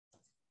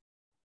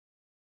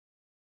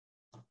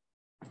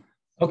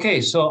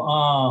Okay,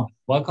 so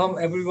welcome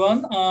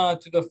everyone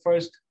to the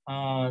first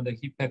the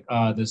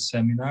HEPEC the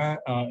seminar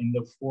in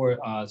the fourth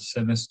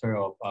semester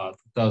of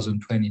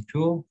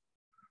 2022.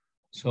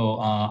 So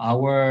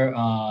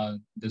our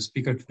the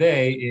speaker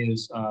today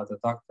is the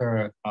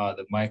Dr.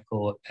 The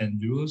Michael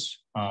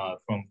Andrews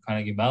from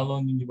Carnegie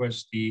Mellon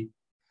University.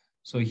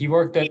 So he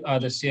worked at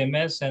the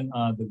CMS and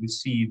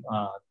received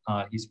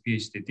his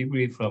PhD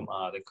degree from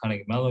the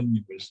Carnegie Mellon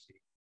University.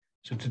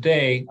 So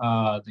today,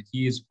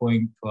 he is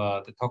going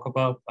to talk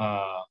about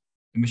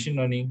machine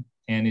learning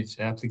and its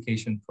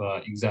application for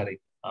exotic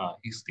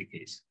Higgs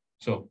decays.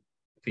 So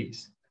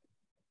please.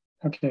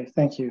 Okay,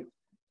 thank you.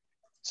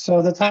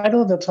 So the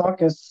title of the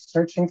talk is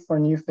Searching for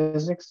New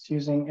Physics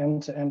Using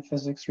End-to-End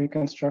Physics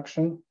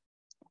Reconstruction.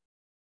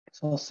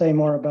 So I'll say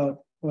more about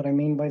what I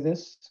mean by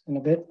this in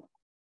a bit.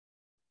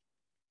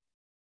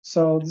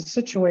 So the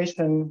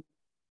situation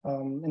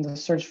in the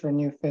search for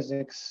new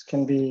physics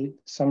can be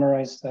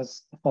summarized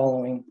as the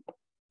following.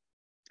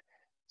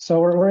 So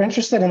we're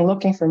interested in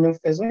looking for new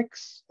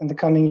physics in the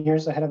coming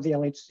years ahead of the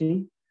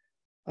LHC.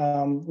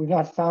 We've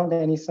not found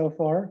any so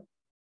far.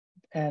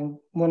 And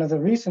one of the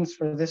reasons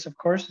for this, of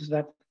course, is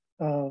that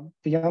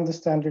beyond the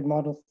standard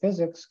model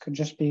physics could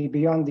just be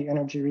beyond the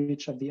energy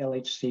reach of the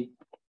LHC.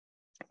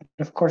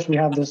 Of course, we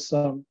have this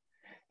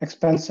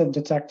expensive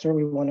detector.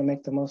 We want to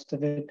make the most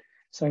of it.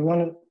 So we want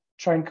to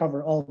try and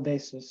cover all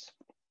bases.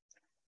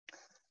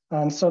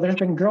 So there's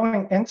been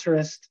growing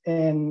interest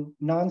in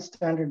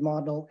non-standard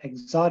model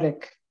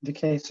exotic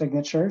decay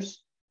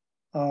signatures,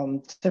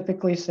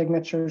 typically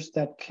signatures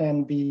that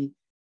can be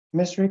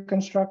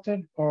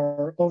misreconstructed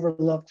or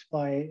overlooked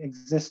by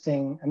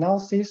existing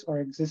analyses or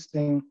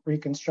existing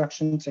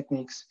reconstruction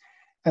techniques.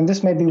 And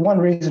this may be one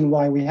reason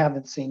why we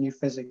haven't seen new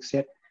physics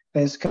yet,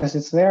 is because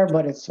it's there,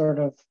 but it's sort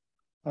of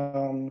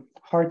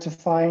hard to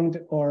find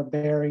or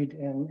buried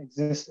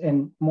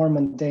in more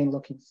mundane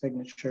looking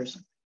signatures.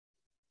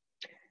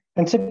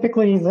 And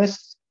typically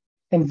this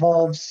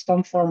involves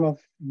some form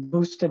of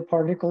boosted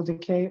particle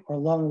decay or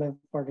long-lived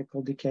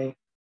particle decay,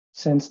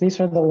 since these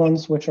are the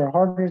ones which are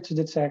harder to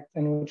detect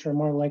and which are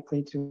more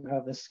likely to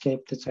have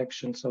escaped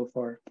detection so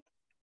far.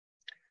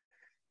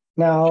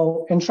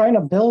 Now, in trying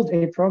to build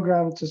a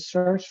program to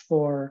search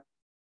for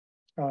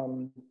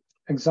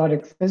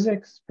exotic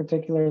physics,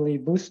 particularly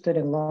boosted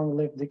and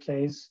long-lived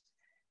decays,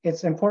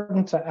 it's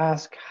important to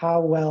ask how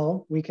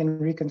well we can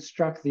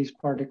reconstruct these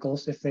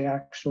particles if they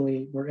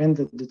actually were in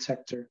the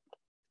detector.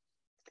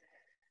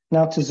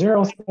 Now, to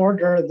zeroth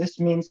order, this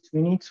means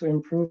we need to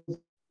improve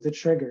the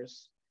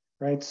triggers,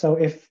 right? So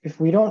if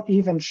we don't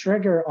even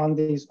trigger on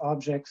these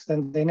objects,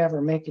 then they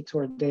never make it to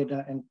our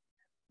data, and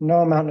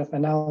no amount of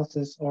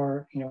analysis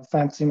or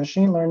fancy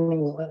machine learning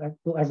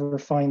will ever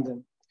find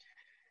them.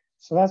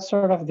 So that's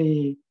sort of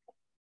the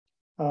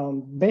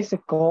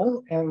basic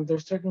goal, and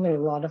there's certainly a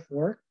lot of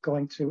work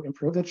going to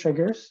improve the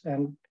triggers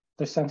and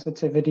the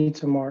sensitivity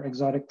to more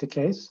exotic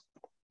decays.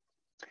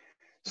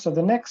 So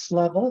the next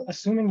level,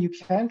 assuming you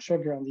can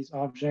trigger on these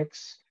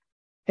objects,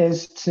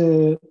 is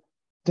to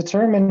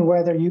determine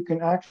whether you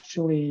can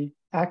actually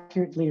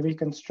accurately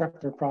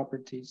reconstruct their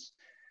properties.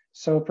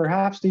 So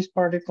perhaps these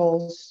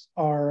particles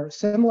are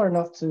similar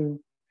enough to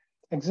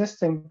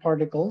existing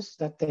particles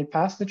that they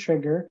pass the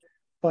trigger,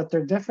 but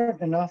they're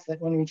different enough that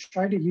when we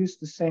try to use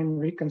the same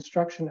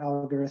reconstruction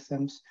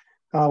algorithms,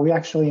 we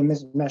actually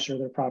mismeasure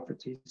their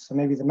properties. So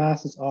maybe the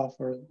mass is off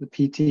or the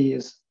PT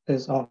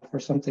is off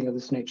or something of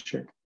this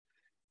nature.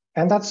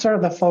 And that's sort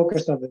of the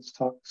focus of this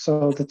talk.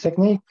 So the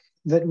technique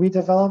that we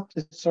developed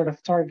is sort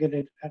of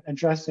targeted at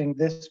addressing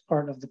this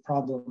part of the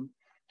problem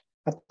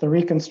at the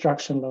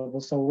reconstruction level.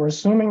 So we're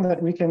assuming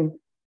that we can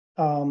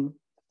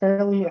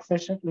fairly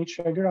efficiently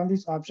trigger on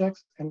these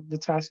objects, and the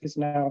task is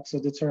now to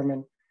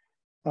determine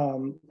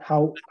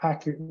how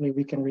accurately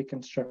we can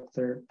reconstruct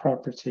their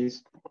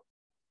properties.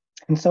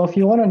 And so if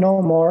you want to know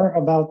more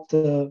about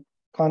the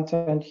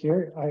content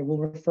here, I will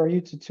refer you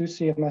to two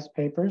CMS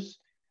papers.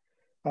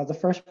 The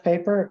first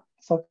paper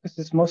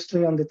focuses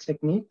mostly on the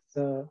technique,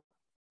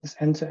 this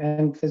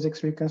end-to-end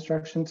physics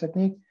reconstruction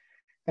technique.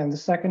 And the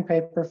second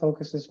paper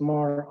focuses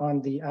more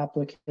on the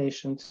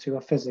application to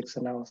a physics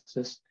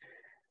analysis.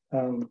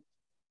 And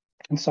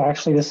so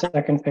actually the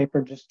second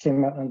paper just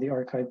came out on the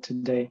archive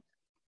today.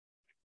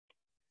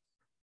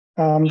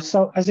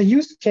 So as a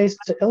use case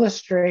to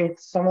illustrate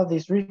some of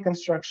these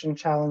reconstruction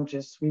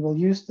challenges, we will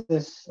use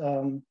this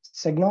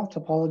signal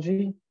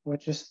topology,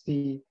 which is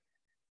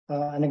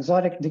an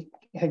exotic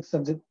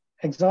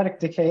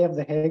decay of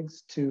the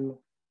Higgs to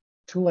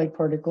two light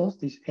particles,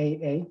 these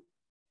AA,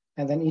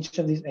 and then each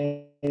of these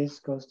A's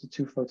goes to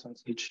 2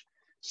 photons each.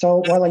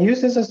 So while I use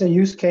this as a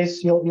use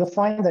case, you'll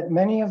find that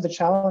many of the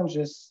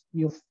challenges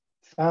you've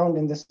found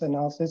in this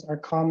analysis are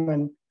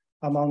common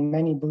among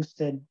many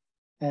boosted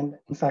and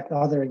in fact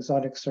other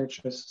exotic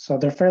searches. So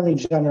they're fairly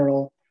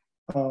general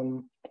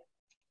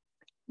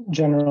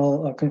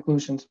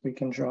conclusions we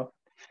can draw.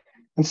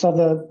 And so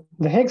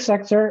the Higgs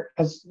sector,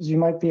 as you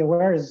might be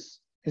aware, is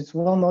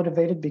well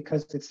motivated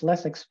because it's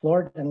less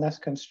explored and less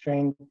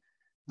constrained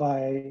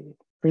by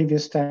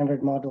previous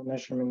standard model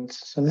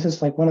measurements. So this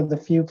is like one of the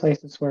few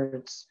places where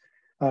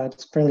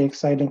it's fairly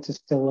exciting to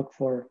still look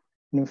for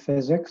new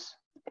physics.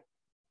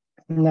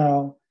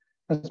 Now,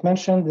 as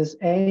mentioned, this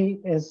A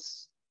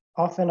is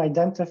often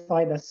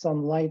identified as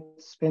some light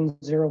spin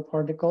zero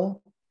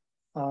particle,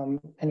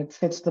 and it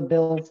fits the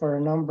bill for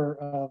a number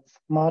of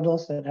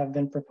models that have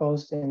been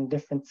proposed in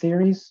different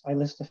theories. I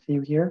list a few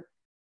here,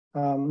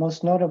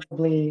 most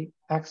notably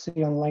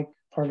axion-like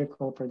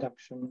particle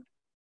production.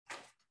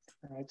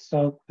 All right,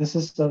 so this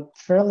is a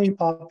fairly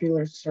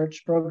popular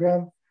search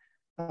program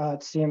at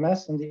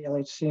CMS and the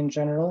LHC in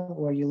general,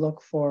 where you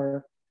look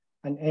for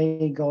an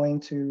A going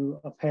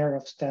to a pair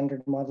of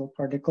standard model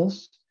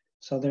particles.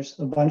 So there's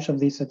a bunch of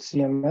these at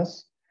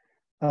CMS.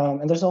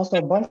 And there's also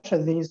a bunch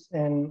of these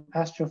in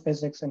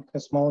astrophysics and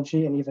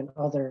cosmology and even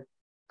other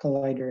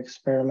collider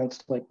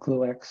experiments like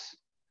GlueX.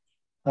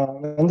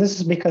 And this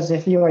is because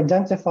if you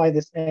identify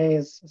this A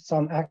as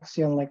some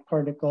axion-like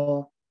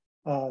particle,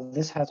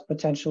 this has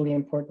potentially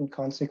important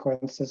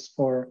consequences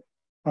for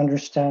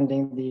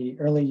understanding the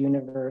early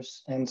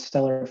universe and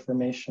stellar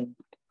formation.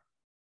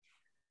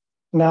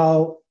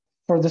 Now,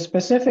 for the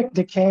specific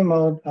decay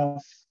mode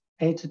of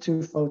A to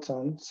 2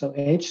 photon, so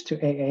H to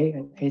AA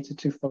and A to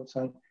 2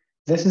 photon,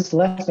 this is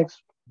less,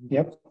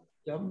 yep.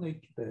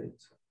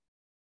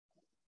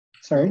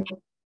 Sorry?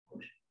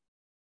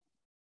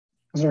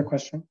 Is there a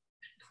question?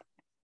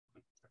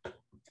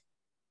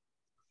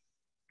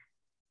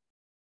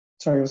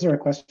 Sorry, was there a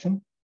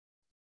question?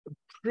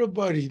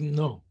 Probably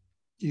no.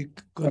 You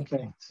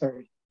okay,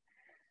 sorry.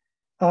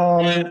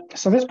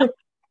 So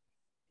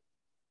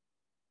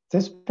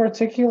this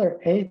particular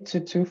A to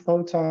 2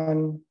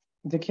 photon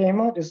decay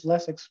mode is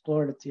less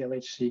explored at the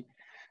LHC.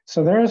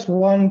 So there is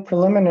one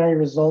preliminary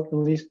result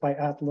released by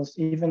Atlas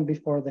even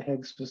before the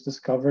Higgs was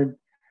discovered.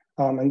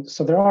 And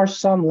so there are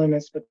some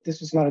limits, but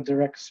this is not a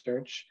direct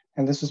search.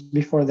 And this is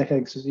before the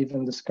Higgs was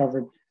even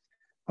discovered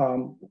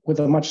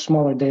with a much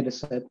smaller data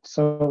set.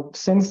 So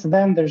since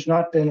then, there's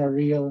not been a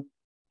real,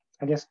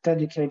 I guess,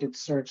 dedicated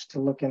search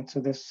to look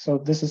into this. So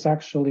this is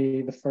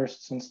actually the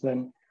first since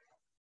then.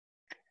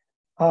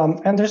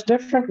 And there's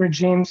different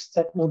regimes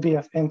that will be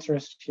of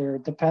interest here,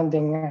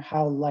 depending on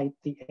how light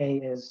the A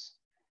is.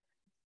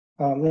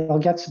 I'll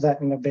get to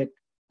that in a bit.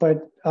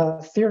 But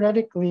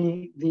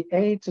theoretically, the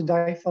A to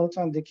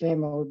diphoton decay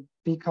mode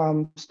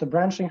becomes, the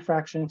branching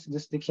fraction to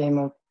this decay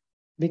mode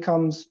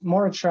becomes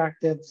more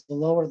attractive the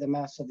lower the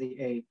mass of the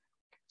A.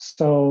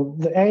 So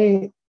the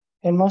A,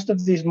 in most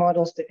of these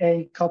models, the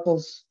A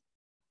couples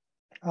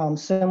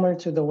similar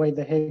to the way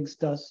the Higgs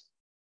does.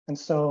 And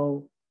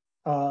so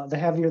the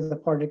heavier the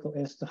particle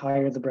is, the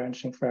higher the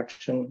branching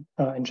fraction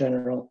in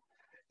general.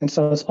 And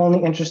so it's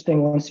only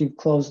interesting once you've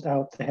closed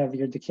out the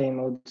heavier decay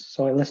modes.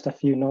 So I list a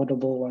few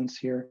notable ones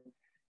here.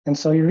 And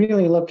so you're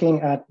really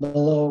looking at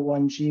below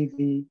 1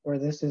 GeV, where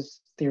this is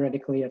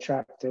theoretically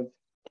attractive,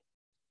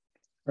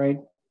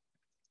 right?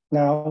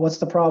 Now, what's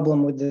the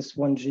problem with this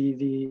 1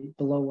 GeV,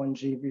 below 1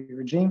 GeV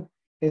regime?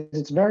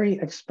 It's very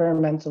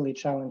experimentally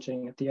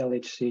challenging at the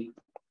LHC.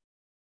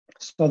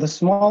 So the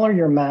smaller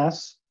your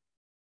mass,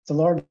 the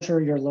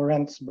larger your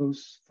Lorentz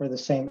boost for the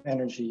same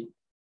energy.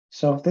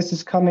 So if this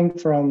is coming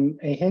from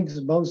a Higgs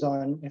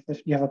boson,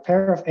 if you have a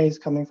pair of A's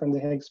coming from the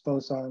Higgs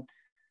boson,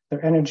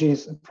 their energy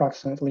is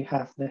approximately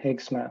half the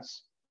Higgs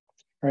mass,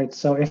 right?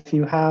 So if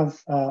you have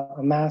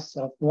a mass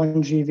of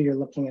 1 GeV, you're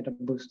looking at a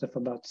boost of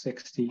about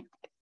 60.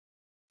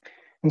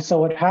 And so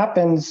what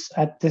happens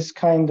at this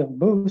kind of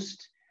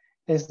boost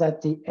is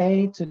that the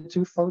A to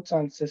 2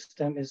 photon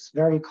system is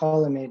very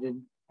collimated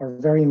or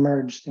very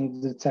merged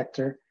in the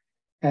detector,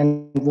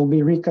 and will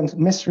be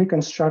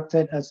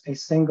misreconstructed as a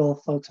single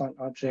photon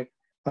object,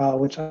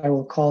 which I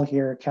will call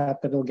here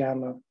capital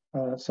gamma,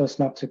 so as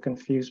not to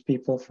confuse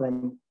people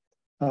from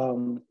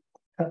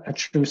a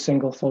true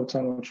single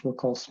photon, which we'll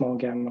call small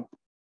gamma.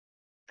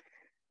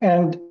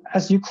 And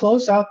as you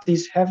close out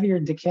these heavier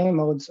decay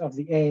modes of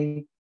the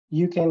A,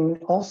 you can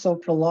also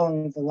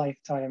prolong the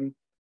lifetime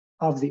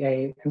of the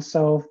A. And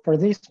so for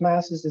these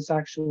masses, it's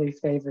actually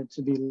favored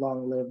to be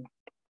long-lived.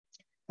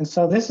 And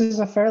so this is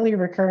a fairly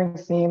recurring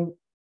theme: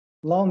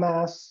 low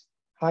mass,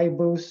 high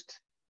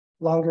boost,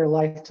 longer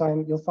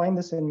lifetime. You'll find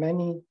this in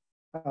many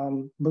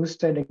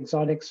boosted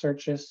exotic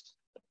searches.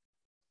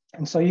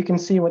 And so you can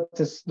see what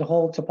the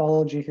whole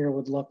topology here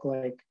would look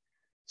like.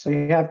 So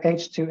you have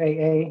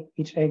H2AA,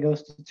 each A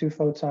goes to 2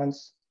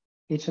 photons.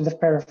 Each of the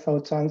pair of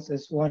photons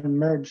is one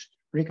merged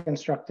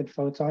reconstructed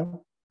photon.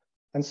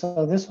 And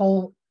so this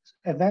whole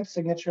event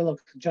signature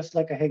looks just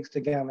like a Higgs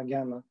to gamma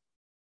gamma,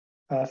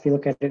 if you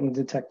look at it in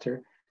the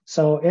detector.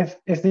 So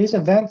if these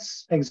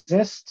events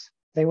exist,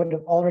 they would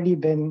have already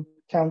been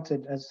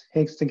counted as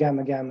Higgs to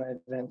gamma gamma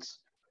events.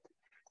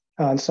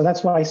 And so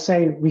that's why I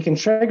say we can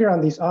trigger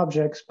on these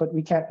objects, but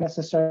we can't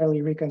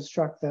necessarily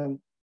reconstruct them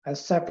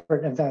as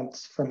separate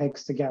events from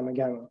Higgs to gamma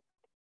gamma.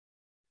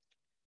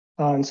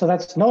 And so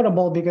that's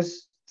notable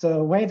because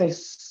the way they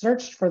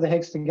searched for the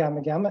Higgs to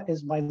gamma gamma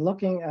is by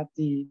looking at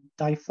the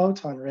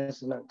diphoton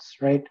resonance,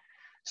 right?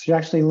 So you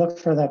actually look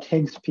for that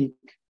Higgs peak.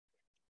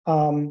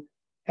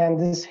 And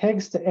this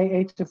Higgs to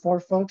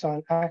A824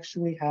 photon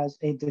actually has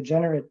a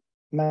degenerate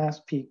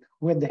mass peak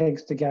with the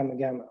Higgs to gamma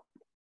gamma.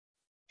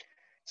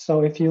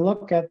 So if you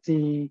look at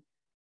the,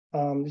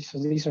 so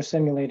these are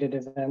simulated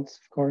events,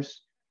 of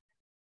course.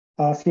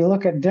 If you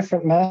look at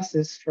different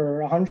masses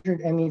for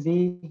 100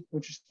 MeV,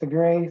 which is the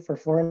gray, for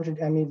 400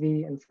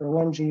 MeV, and for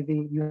 1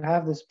 GeV, you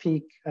have this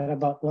peak at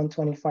about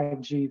 125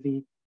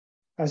 GeV.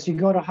 As you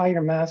go to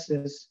higher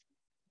masses,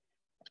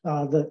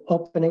 the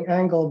opening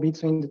angle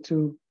between the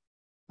two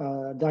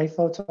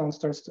diphotons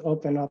starts to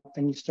open up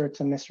and you start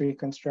to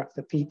misreconstruct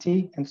the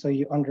PT, and so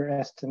you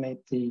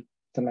underestimate the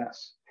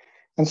mass.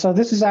 And so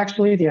this is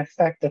actually the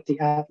effect that the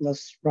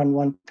Atlas Run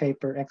 1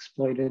 paper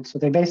exploited. So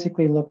they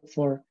basically look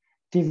for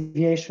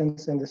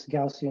deviations in this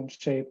Gaussian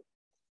shape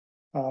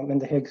in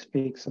the Higgs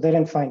peak. So they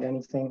didn't find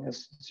anything,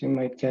 as you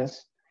might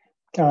guess.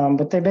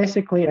 But they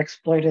basically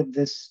exploited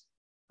this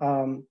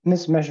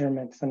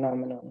mismeasurement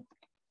phenomenon.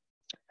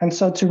 And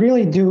so to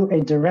really do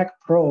a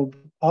direct probe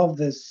of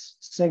this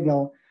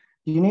signal,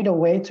 you need a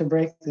way to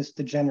break this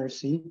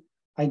degeneracy,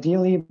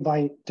 ideally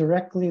by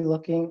directly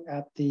looking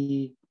at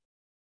the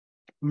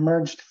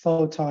merged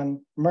diphoton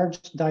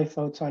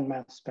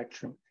mass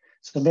spectrum.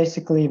 So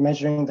basically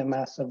measuring the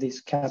mass of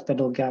these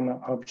capital gamma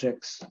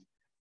objects.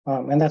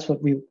 And that's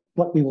what we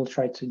will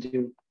try to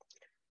do.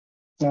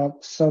 Now,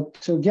 so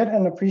to get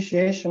an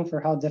appreciation for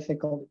how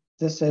difficult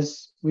this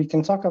is, we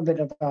can talk a bit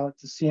about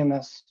the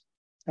CMS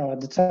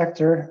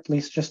detector, at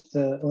least just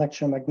the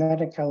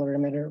electromagnetic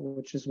calorimeter,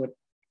 which is what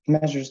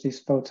measures these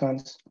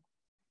photons.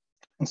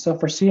 And so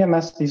for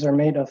CMS, these are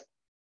made of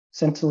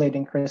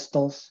scintillating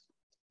crystals.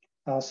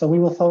 So we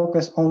will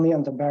focus only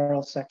on the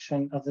barrel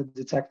section of the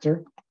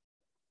detector.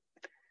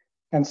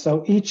 And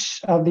so each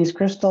of these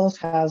crystals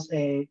has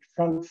a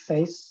front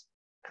face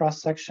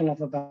cross-section of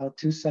about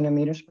 2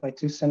 centimeters by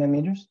 2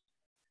 centimeters.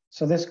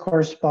 So this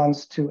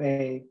corresponds to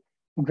a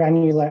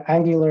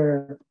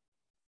angular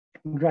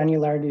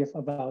granularity of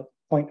about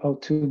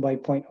 0.02 by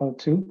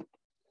 0.02.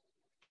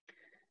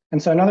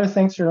 And so another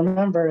thing to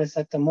remember is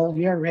that the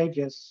molar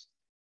radius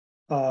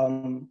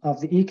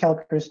of the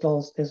ECAL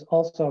crystals is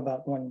also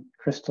about 1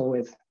 crystal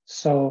width.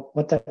 So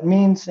what that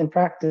means in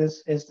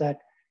practice is that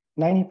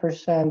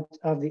 90%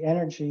 of the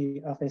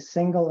energy of a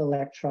single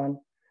electron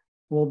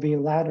will be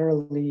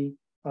laterally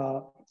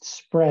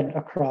spread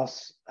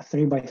across a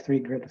 3 by 3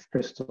 grid of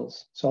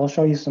crystals. So I'll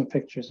show you some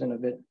pictures in a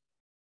bit.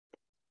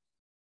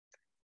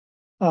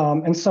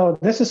 And so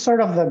this is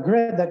sort of the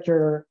grid that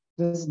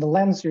this is the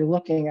lens you're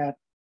looking at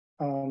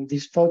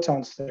these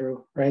photons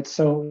through, right?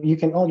 So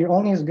you're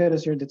only as good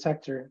as your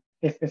detector.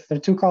 If they're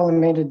too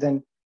collimated,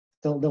 then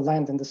they'll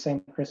land in the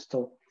same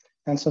crystal.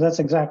 And so that's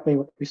exactly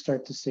what we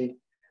start to see.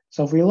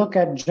 So if we look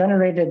at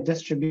generated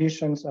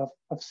distributions of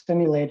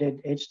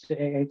simulated H to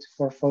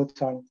A824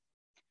 photon,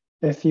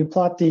 if you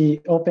plot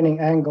the opening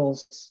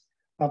angles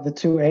of the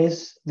two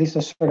A's, these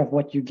are sort of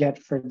what you get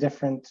for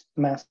different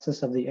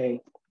masses of the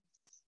A.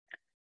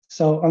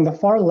 So on the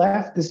far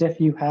left is if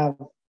you have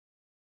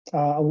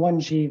a 1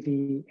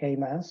 GeV A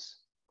mass.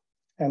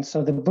 And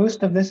so the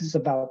boost of this is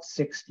about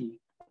 60.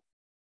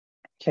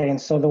 Okay,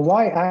 and so the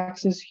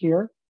y-axis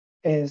here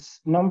is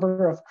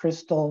number of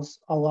crystals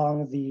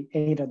along the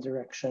eta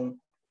direction.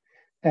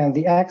 And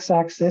the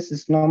x-axis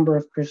is number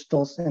of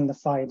crystals in the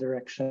phi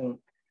direction.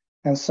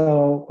 And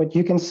so what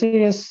you can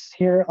see is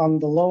here on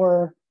the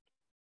lower,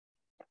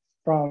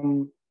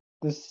 from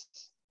this,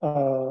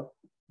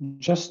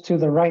 just to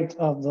the right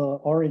of the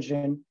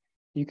origin,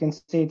 you can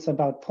see it's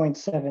about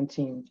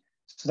 0.17.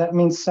 So that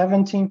means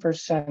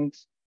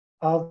 17%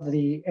 of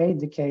the A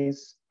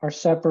decays are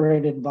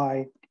separated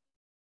by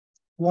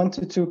 1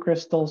 to 2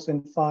 crystals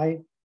in phi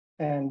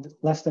and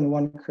less than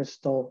 1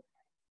 crystal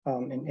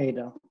in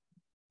eta,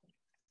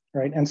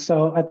 right? And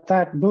so at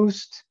that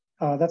boost,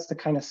 that's the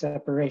kind of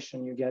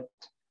separation you get.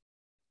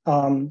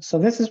 So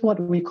this is what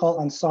we call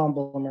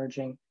ensemble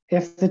merging.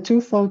 If the two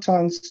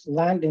photons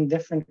land in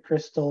different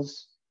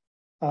crystals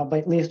by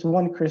at least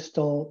 1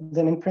 crystal,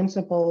 then in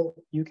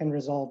principle, you can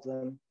resolve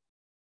them.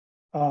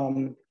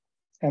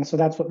 And so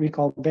that's what we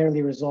call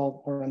barely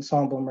resolved or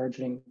ensemble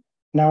merging.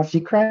 Now, if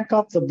you crank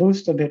up the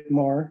boost a bit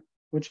more,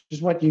 which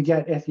is what you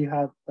get if you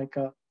have like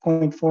a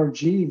 0.4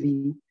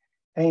 GeV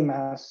A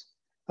mass,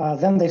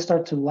 then they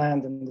start to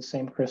land in the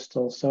same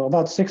crystal. So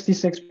about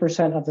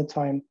 66% of the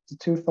time, the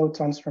two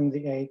photons from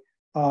the A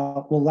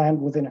will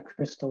land within a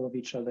crystal of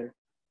each other.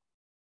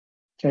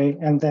 Okay,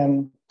 and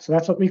then, so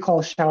that's what we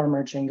call shower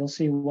merging. You'll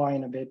see why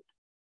in a bit.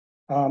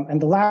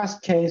 And the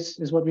last case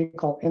is what we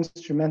call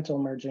instrumental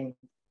merging,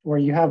 where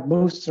you have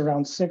boosts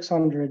around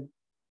 600,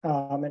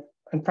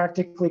 and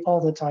practically all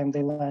the time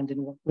they land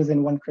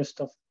within 1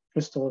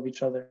 crystal of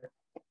each other.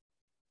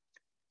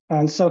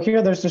 And so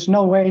here there's just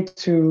no way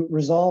to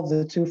resolve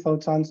the two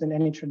photons in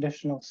any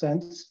traditional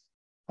sense.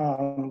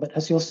 But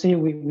as you'll see,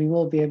 we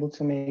will be able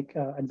to make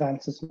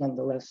advances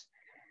nonetheless.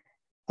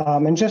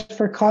 And just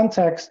for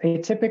context, a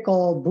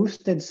typical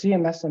boosted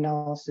CMS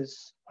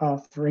analysis,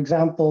 for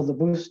example, the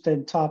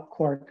boosted top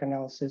quark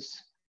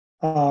analysis,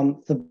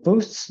 the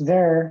boosts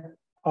there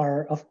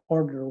are of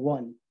order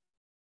 1.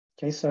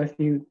 Okay, so if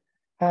you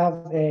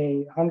have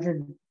a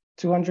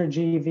 200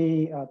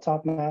 GeV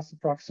top mass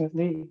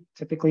approximately.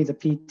 Typically the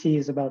PT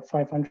is about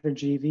 500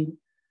 GeV.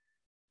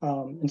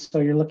 And so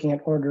you're looking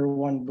at order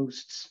 1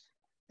 boosts.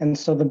 And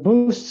so the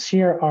boosts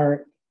here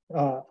are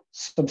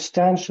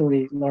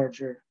substantially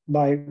larger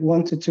by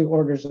 1 to 2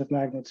 orders of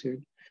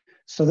magnitude.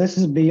 So this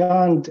is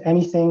beyond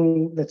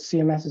anything that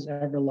CMS has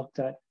ever looked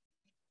at.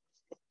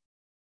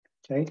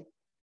 Okay.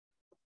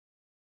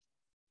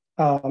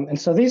 And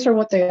so these are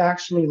what they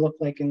actually look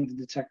like in the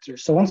detector.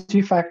 So once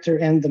you factor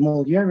in the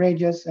molar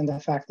radius and the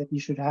fact that you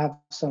should have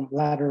some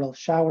lateral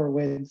shower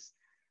width,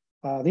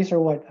 these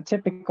are what a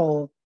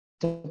typical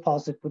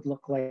deposit would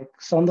look like.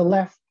 So on the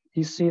left,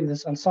 you see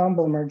this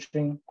ensemble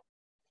merging.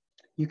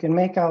 You can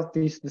make out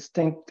these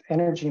distinct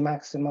energy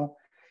maxima.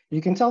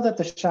 You can tell that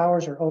the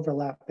showers are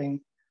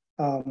overlapping,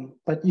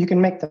 but you can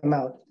make them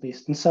out at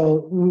least. And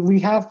so we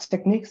have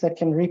techniques that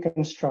can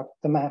reconstruct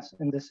the mass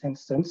in this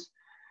instance.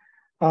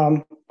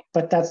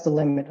 But that's the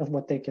limit of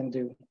what they can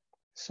do.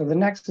 So the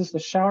next is the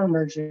shower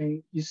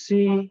merging. You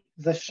see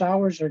the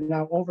showers are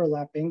now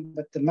overlapping,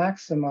 but the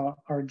maxima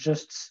are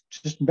just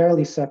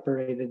barely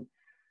separated.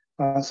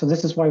 So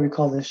this is why we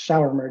call this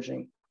shower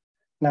merging.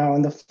 Now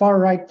in the far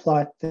right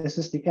plot, this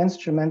is the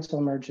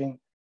instrumental merging,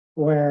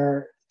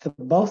 where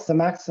both the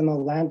maxima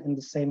land in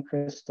the same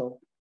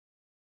crystal.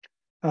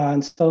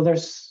 And so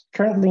there's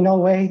currently no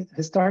way,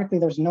 historically,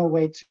 there's no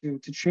way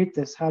to treat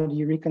this. How do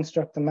you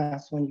reconstruct the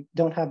mass when you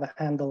don't have a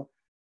handle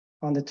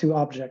on the 2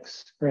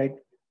 objects, right?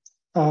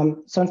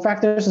 So in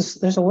fact,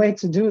 there's a way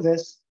to do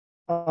this,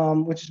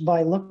 which is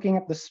by looking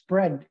at the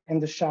spread in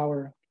the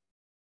shower.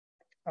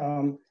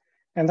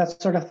 And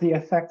that's sort of the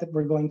effect that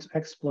we're going to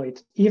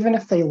exploit. Even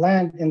if they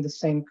land in the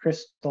same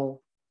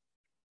crystal,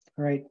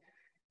 right?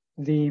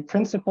 The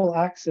principal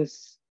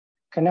axis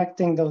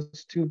connecting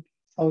those 2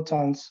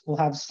 photons will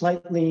have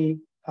slightly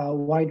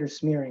wider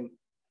smearing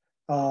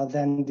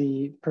than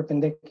the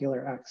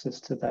perpendicular axis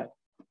to that.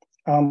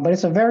 But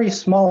it's a very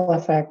small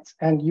effect,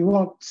 and you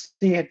won't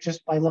see it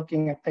just by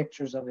looking at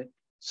pictures of it.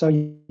 So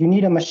you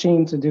need a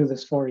machine to do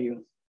this for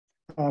you.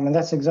 And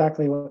that's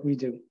exactly what we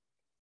do.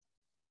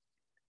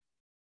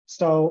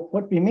 So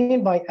what we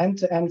mean by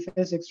end-to-end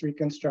physics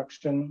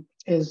reconstruction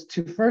is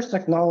to first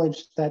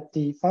acknowledge that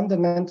the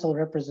fundamental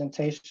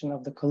representation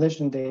of the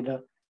collision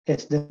data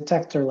is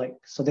detector-like.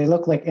 So they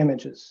look like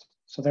images.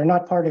 So they're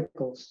not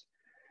particles.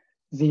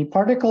 The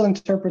particle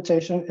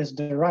interpretation is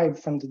derived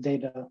from the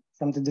data,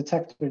 from the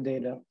detector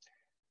data.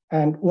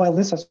 And while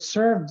this has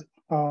served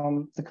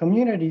the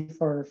community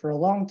for a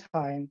long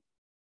time,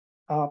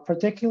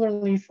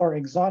 particularly for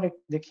exotic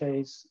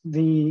decays,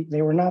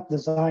 they were not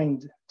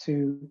designed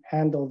to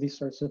handle these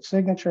sorts of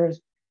signatures.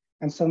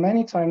 And so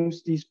many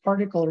times these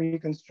particle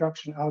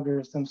reconstruction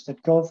algorithms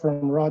that go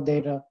from raw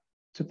data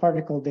to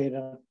particle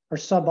data are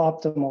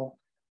suboptimal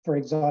for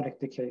exotic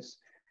decays.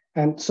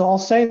 And so I'll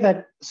say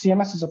that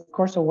CMS is of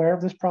course aware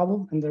of this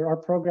problem, and there are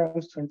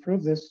programs to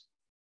improve this.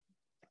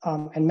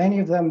 And many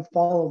of them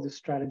follow this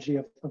strategy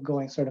of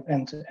going sort of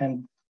end to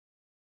end.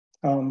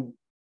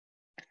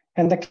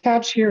 And the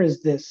catch here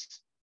is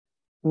this: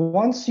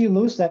 once you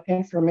lose that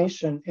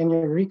information in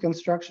your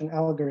reconstruction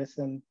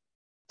algorithm,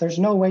 there's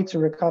no way to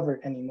recover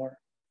it anymore,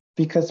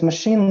 because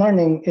machine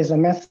learning is a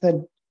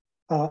method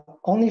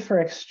only for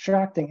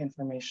extracting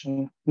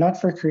information, not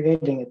for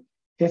creating it.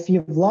 If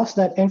you've lost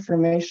that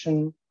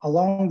information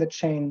along the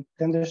chain,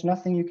 then there's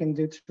nothing you can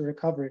do to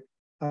recover it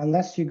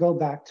unless you go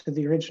back to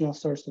the original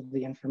source of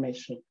the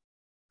information.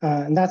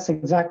 And that's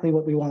exactly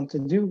what we want to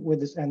do with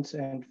this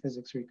end-to-end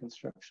physics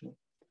reconstruction.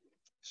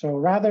 So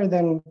rather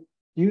than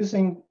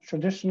using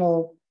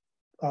traditional,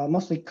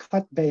 mostly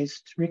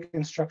cut-based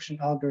reconstruction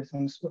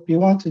algorithms, what we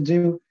want to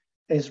do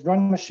is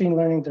run machine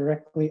learning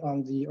directly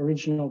on the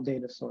original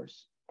data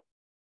source.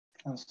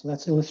 So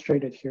that's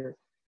illustrated here.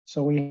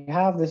 So we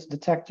have this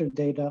detector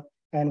data,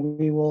 and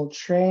we will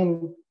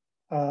train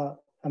a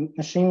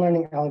machine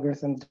learning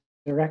algorithm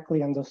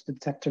directly on those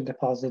detector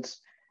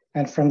deposits.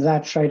 And from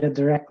that, try to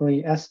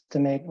directly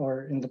estimate,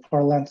 or in the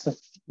parlance of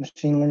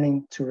machine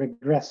learning, to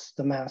regress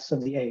the mass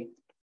of the A.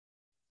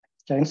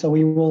 Okay, and so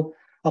we will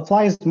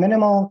apply as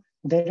minimal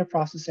data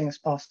processing as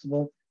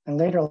possible. And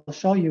later I'll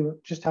show you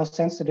just how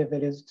sensitive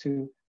it is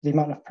to the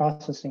amount of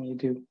processing you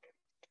do.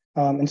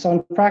 And so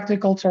in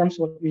practical terms,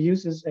 what we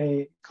use is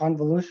a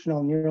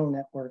convolutional neural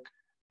network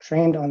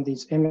trained on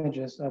these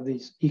images of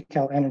these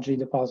equal energy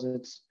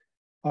deposits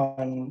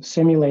on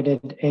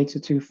simulated A to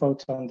 2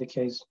 photon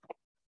decays.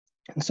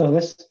 And so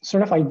this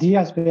sort of idea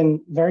has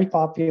been very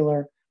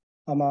popular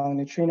among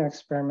neutrino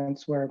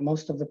experiments, where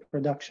most of the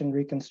production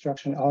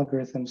reconstruction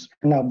algorithms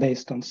are now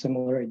based on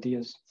similar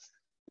ideas.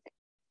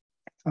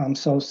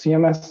 So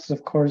CMS is,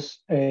 of course,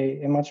 a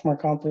much more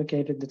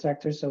complicated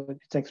detector, so it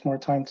takes more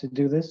time to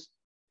do this.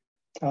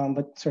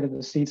 But sort of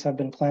the seeds have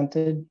been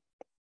planted.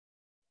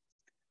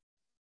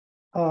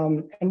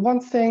 And one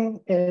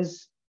thing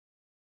is,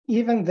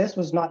 even this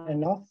was not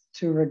enough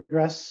to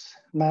regress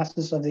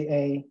masses of the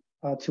A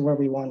to where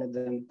we wanted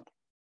them.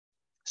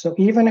 So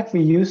even if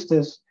we use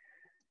this,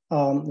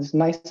 this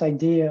nice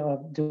idea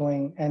of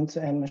doing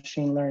end-to-end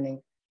machine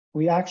learning,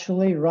 we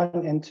actually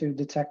run into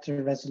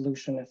detector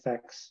resolution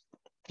effects.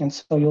 And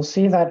so you'll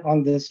see that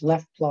on this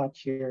left plot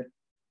here.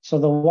 So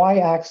the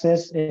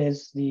y-axis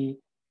is the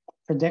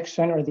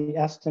prediction or the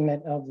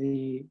estimate of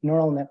the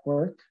neural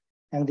network,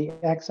 and the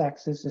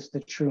x-axis is the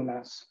true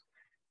mass.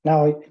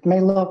 Now, it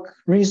may look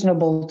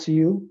reasonable to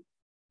you.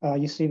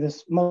 You see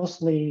this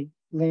mostly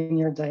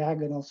linear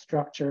diagonal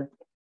structure,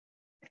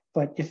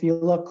 but if you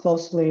look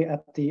closely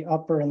at the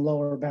upper and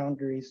lower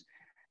boundaries,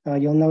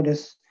 you'll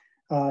notice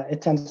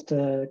it tends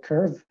to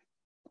curve.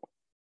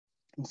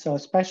 And so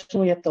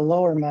especially at the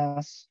lower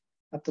mass,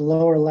 at the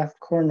lower left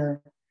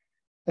corner,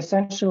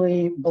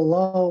 essentially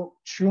below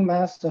true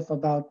mass of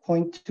about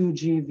 0.2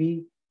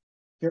 GeV,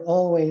 you're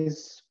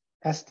always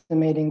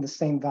estimating the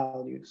same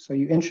value. So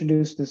you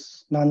introduce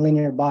this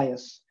nonlinear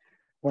bias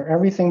where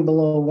everything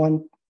below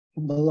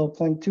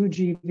 0.2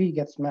 GeV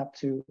gets mapped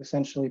to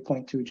essentially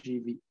 0.2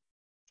 GeV.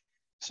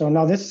 So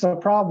now this is a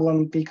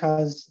problem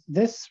because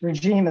this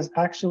regime is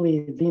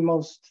actually the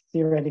most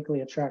theoretically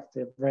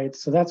attractive, right?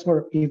 So that's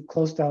where we've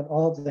closed out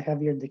all of the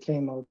heavier decay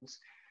modes.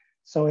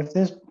 So if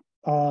this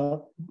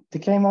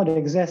decay mode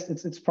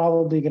exists, it's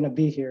probably going to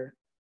be here.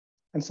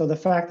 And so the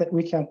fact that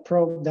we can't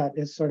probe that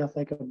is sort of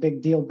like a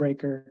big deal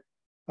breaker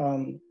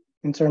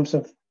in terms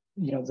of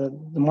the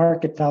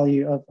market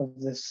value of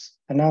this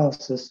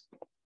analysis.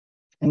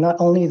 And not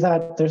only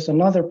that, there's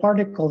another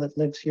particle that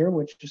lives here,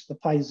 which is the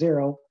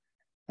pi0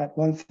 at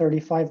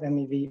 135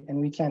 MeV, and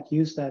we can't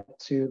use that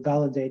to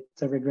validate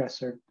the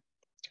regressor,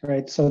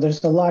 right? So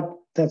there's a lot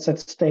that's at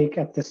stake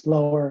at this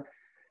lower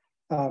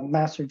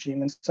mass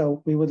regime. And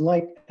so we would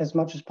like as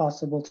much as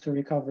possible to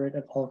recover it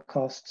at all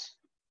costs.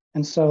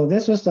 And so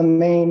this was the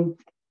main,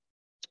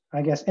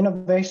 I guess,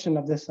 innovation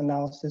of this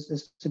analysis,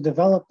 is to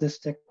develop this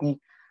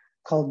technique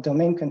called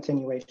domain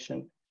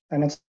continuation.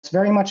 And it's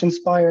very much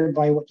inspired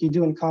by what you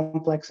do in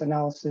complex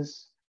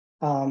analysis.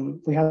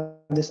 We have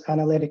this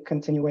analytic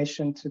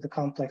continuation to the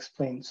complex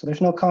plane. So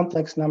there's no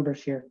complex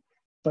numbers here.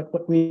 But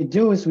what we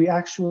do is we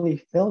actually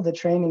fill the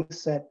training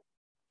set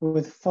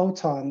with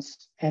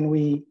photons, and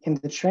in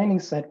the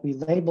training set, we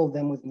label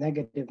them with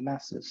negative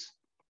masses,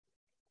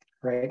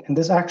 right? And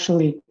this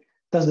actually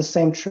does the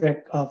same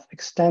trick of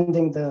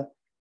extending the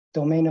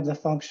domain of the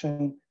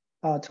function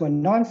to a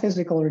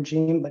non-physical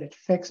regime, but it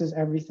fixes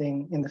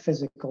everything in the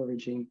physical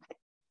regime.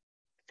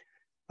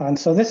 And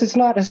so this is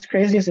not as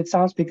crazy as it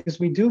sounds, because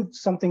we do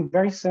something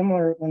very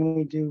similar when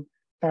we do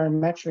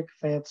parametric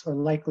fits or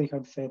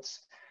likelihood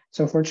fits.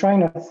 So if we're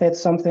trying to fit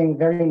something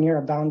very near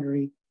a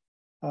boundary,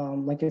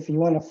 like if you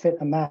want to fit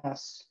a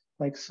mass,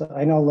 like so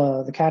I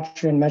know the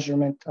Catrian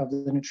measurement of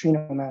the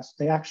neutrino mass,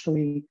 they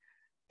actually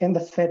in the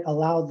fit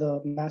allow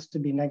the mass to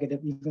be negative,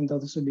 even though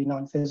this would be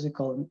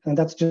non-physical. And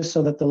that's just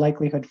so that the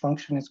likelihood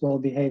function is well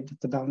behaved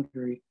at the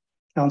boundary.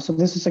 So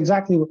this is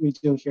exactly what we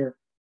do here.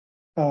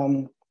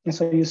 And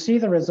so you see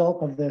the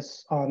result of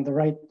this on the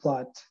right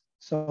plot.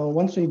 So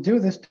once we do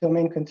this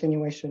domain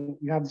continuation,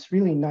 you have this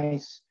really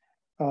nice,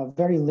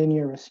 very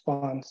linear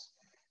response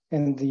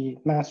in the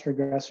mass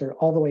regressor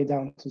all the way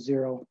down to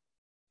 0.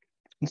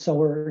 And so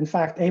we're in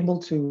fact able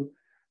to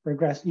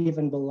regress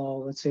even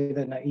below, let's say,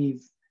 the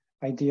naive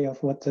idea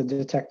of what the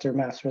detector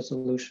mass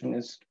resolution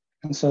is.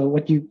 And so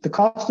the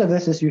cost of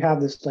this is you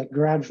have this like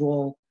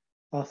gradual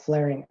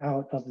flaring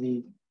out of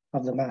the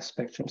mass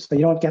spectrum. So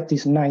you don't get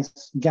these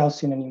nice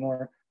Gaussian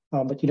anymore,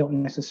 but you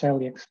don't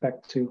necessarily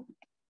expect to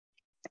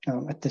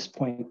at this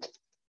point.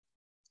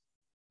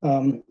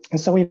 And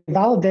so we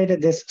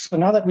validated this. So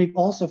now that we've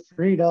also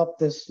freed up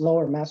this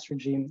lower mass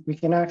regime, we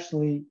can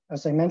actually,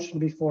 as I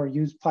mentioned before,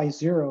 use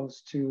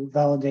pi0s to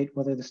validate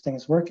whether this thing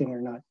is working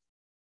or not.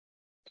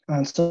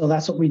 And so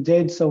that's what we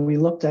did. So we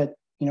looked at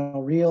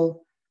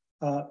real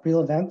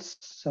events.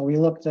 So we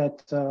looked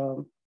at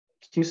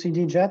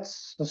QCD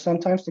jets. So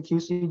sometimes the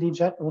QCD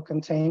jet will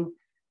contain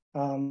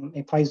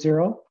a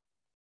pi0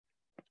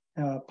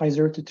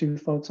 to 2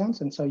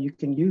 photons. And so you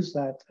can use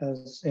that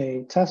as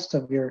a test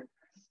of your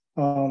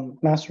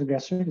mass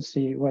regressor to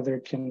see whether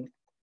it can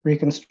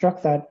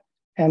reconstruct that.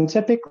 And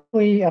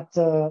typically at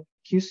the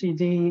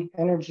QCD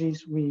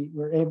energies we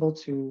were able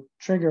to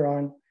trigger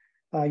on,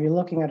 you're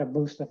looking at a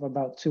boost of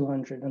about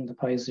 200 in the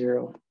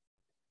pi0.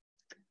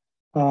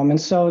 And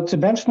so to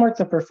benchmark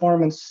the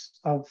performance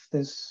of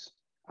this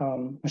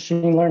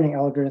machine learning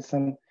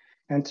algorithm,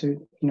 and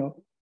to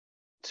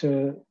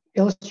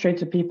illustrate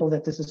to people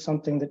that this is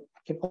something that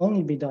can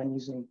only be done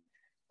using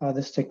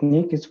this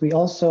technique, is we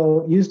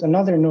also used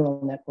another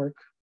neural network,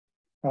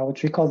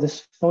 which we call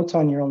this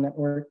photon neural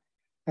network.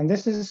 And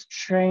this is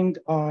trained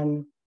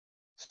on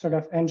sort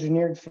of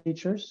engineered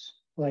features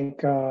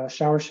like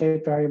shower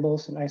shape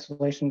variables and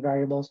isolation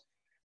variables.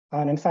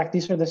 And in fact,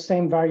 these are the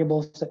same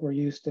variables that were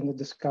used in the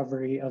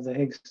discovery of the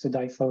Higgs to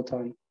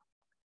diphoton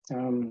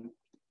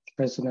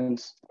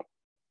resonance.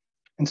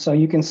 And so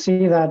you can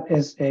see that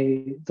as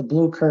the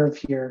blue curve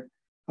here,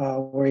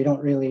 where you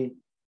don't really,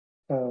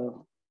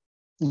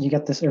 you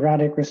get this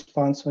erratic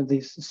response with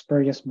these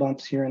spurious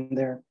bumps here and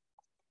there.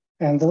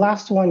 And the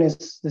last one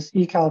is this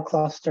ecal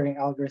clustering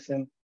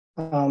algorithm,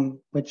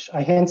 which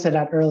I hinted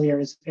at earlier,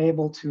 is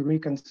able to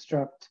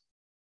reconstruct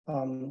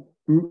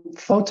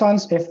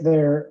photons if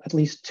they're at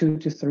least 2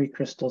 to 3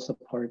 crystals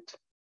apart.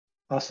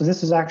 So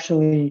this is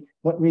actually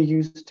what we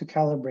use to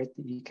calibrate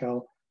the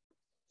ecal.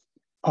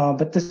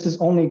 But this is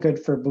only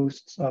good for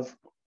boosts of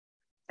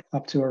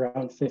up to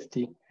around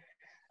 50.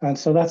 And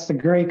so that's the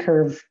gray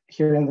curve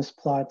here in this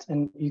plot.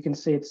 And you can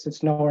see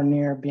it's nowhere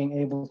near being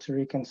able to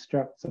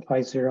reconstruct the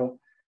pi zero.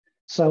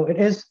 So it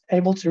is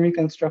able to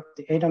reconstruct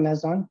the eta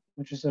meson,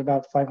 which is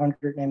about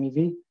 500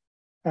 MeV.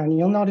 And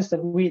you'll notice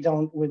that we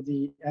don't with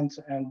the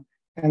end-to-end.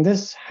 And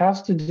this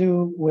has to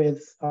do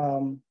with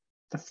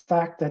the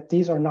fact that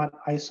these are not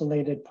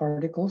isolated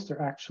particles.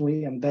 They're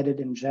actually embedded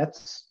in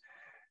jets.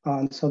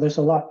 So there's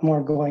a lot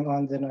more going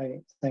on than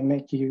I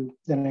make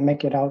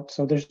it out.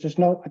 So there's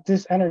no, at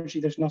this energy,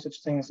 there's no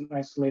such thing as an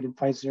isolated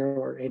pi zero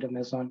or eta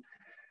meson.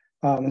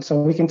 And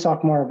so we can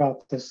talk more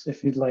about this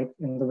if you'd like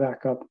in the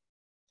backup.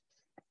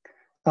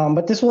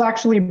 But this will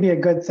actually be a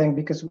good thing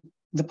because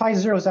the pi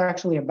zero is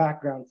actually a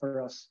background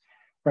for us,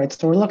 right?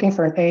 So we're looking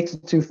for an 8 to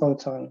 2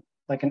 photon,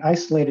 like an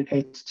isolated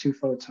 8 to 2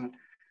 photon.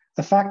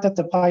 The fact that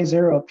the pi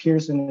zero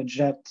appears in a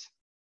jet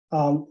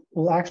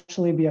will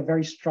actually be a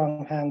very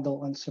strong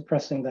handle on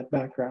suppressing that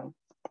background.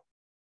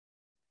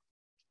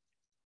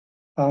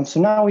 So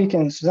now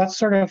so that's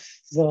sort of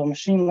the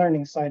machine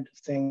learning side of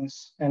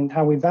things and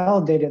how we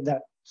validated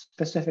that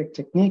specific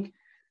technique.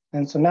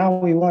 And so now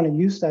we want to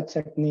use that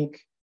technique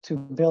to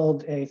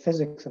build a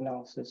physics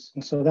analysis.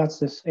 And so that's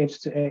this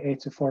H to A, A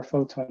to 4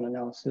 photon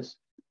analysis,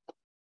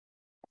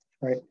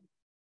 right?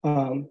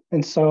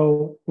 And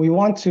so we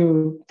want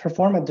to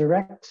perform a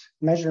direct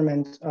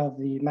measurement of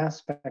the mass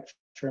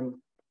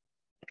spectrum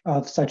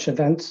of such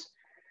events.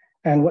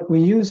 And what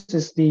we use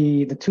is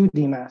the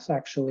 2D mass,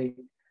 actually.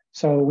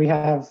 So we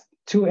have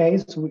 2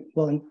 A's.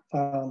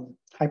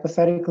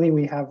 Hypothetically,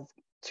 we have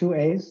 2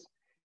 A's.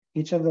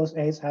 Each of those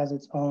A's has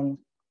its own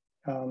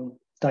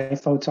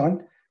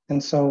diphoton.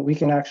 And so we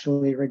can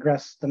actually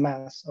regress the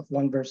mass of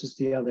one versus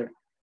the other.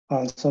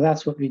 So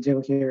that's what we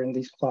do here in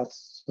these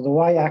plots. So the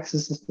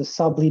y-axis is the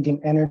subleading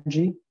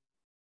energy,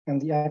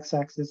 and the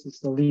x-axis is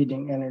the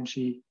leading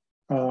energy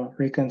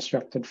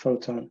reconstructed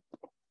photon.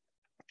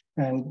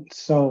 And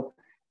so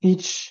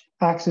each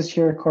axis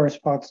here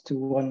corresponds to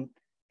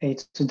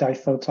 1/8 to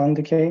diphoton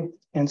decay.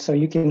 And so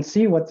you can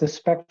see what the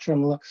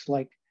spectrum looks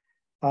like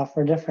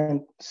for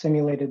different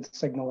simulated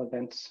signal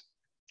events.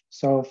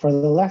 So for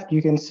the left,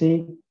 you can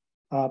see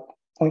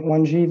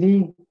 0.1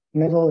 GeV,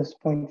 middle is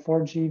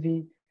 0.4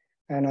 GeV,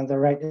 and on the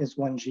right is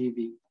 1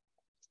 GeV.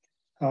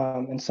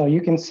 And so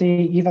you can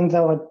see, even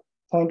though at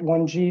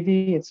 0.1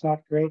 GeV, it's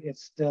not great,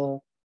 it's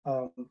still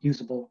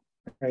usable,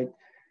 right?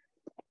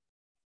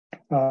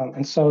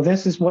 And so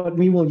this is what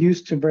we will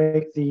use to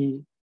break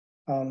the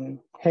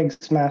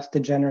Higgs mass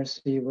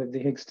degeneracy with the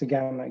Higgs to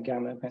gamma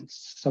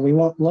events. So we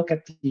won't look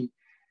at the,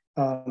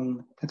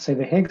 let's say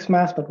the Higgs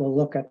mass, but we'll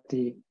look at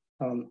the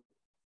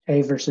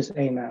A versus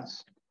A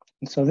mass.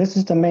 And so this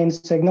is the main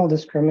signal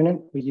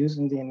discriminant we use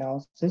in the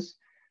analysis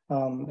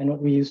and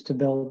what we use to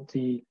build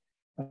the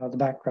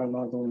background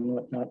model and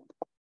whatnot.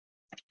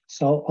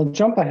 So I'll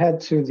jump ahead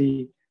to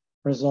the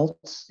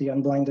results, the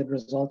unblinded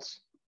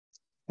results.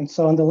 And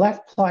so on the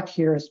left plot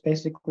here is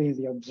basically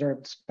the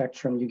observed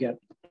spectrum you get.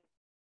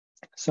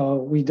 So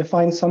we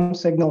define some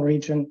signal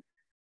region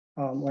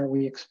where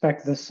we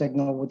expect this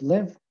signal would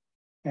live,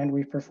 and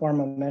we perform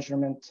a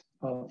measurement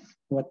of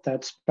what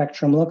that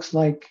spectrum looks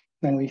like,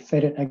 and we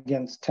fit it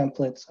against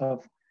templates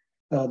of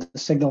the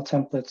signal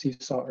templates you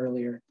saw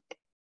earlier.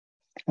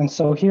 And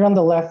so here on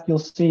the left, you'll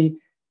see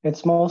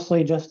it's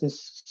mostly just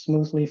this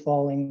smoothly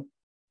falling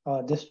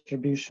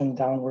distribution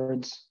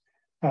downwards.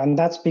 And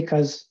that's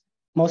because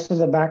most of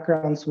the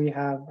backgrounds we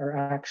have are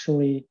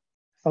actually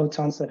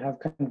photons that have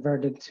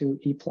converted to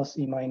E plus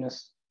E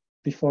minus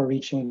before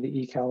reaching the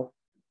ecal.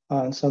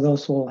 And so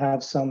those will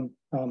have some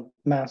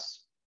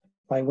mass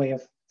by way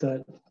of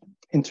the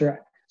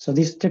interact. So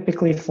these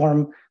typically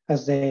form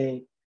as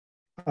they,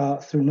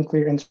 through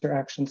nuclear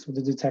interactions with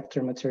the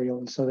detector material.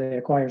 And so they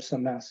acquire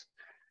some mass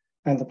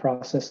in the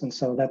process. And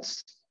so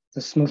that's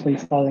the smoothly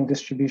falling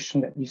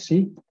distribution that you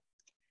see.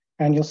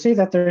 And you'll see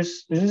that there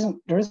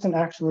isn't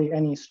actually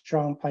any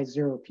strong pi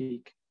zero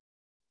peak.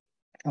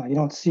 You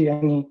don't see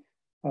any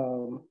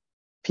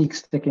peak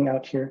sticking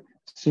out here.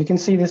 So you can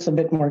see this a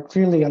bit more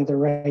clearly on the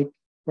right,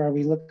 where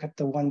we look at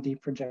the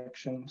 1D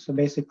projection. So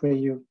basically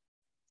you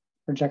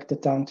project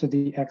it down to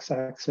the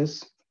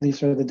x-axis.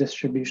 These are the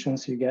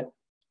distributions you get.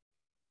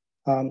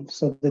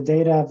 So the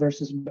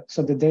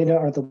data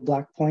are the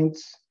black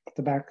points.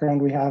 The background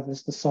we have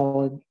is the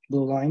solid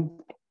blue line.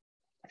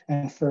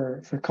 And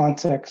for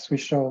context, we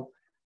show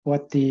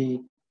what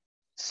the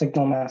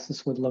signal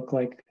masses would look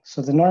like.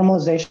 So the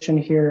normalization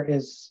here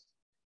is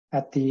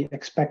at the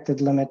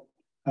expected limit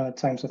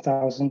times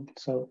 1,000.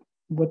 So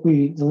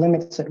the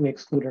limits that we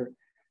exclude are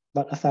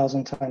about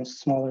 1,000 times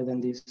smaller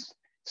than these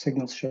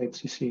signal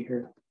shapes you see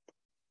here.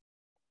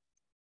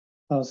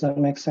 Does that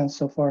make sense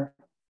so far?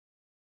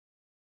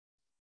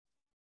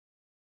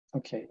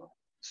 Okay.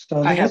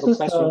 So I have a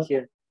question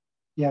here.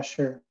 Yeah,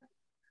 sure.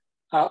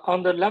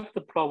 On the left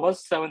plot,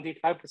 what's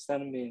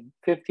 75% mean?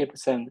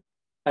 50%.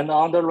 And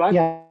on the right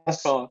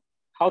Yes. plot,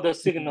 how the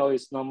signal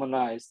is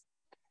normalized?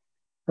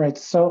 Right,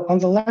 so on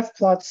the left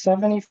plot,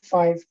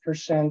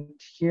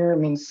 75% here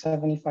means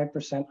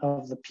 75%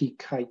 of the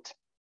peak height.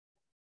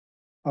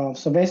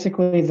 So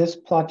basically this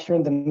plot here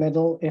in the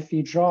middle, if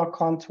you draw a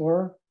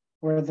contour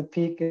where the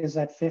peak is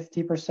at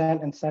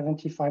 50% and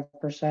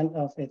 75%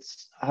 of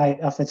its height,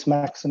 of its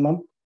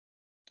maximum,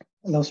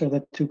 those are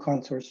the two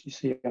contours you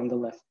see on the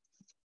left.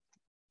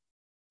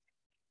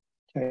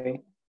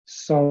 Okay,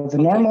 so the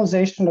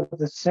normalization of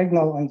the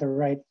signal on the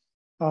right.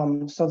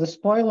 So the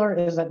spoiler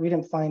is that we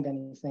didn't find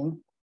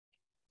anything,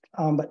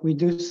 but we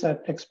do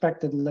set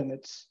expected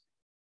limits.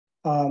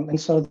 And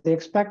so the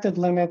expected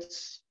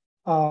limits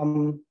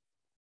are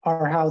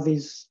how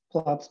these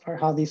plots, or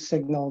how these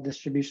signal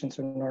distributions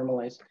are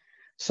normalized.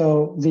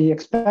 So the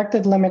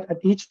expected limit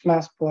at each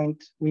mass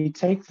point, we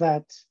take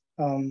that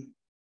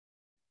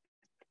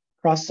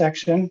cross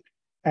section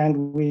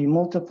and we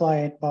multiply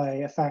it by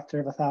a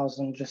factor of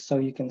 1,000 just so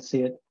you can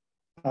see it.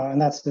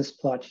 And that's this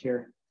plot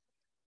here.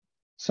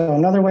 So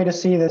another way to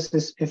see this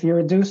is if you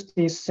reduce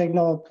these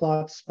signal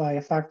plots by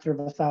a factor of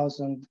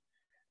 1,000,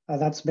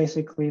 that's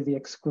basically the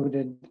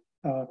excluded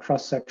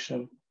cross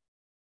section.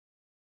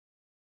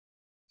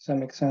 Does that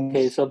make sense?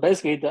 Okay, so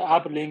basically the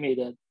upper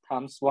limit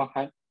times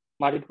 100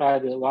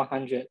 multiplied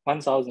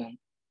 1,000.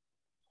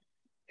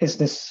 Is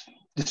this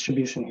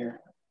distribution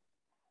here?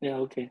 Yeah,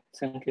 okay,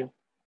 thank you.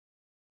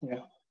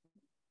 Yeah.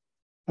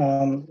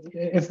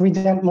 If we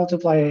didn't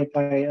multiply it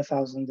by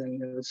 1,000, then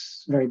it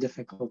was very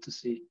difficult to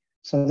see.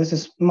 So this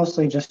is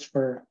mostly just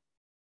for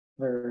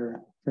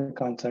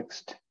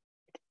context.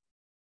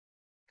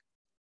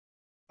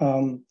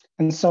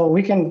 And so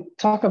we can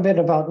talk a bit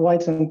about why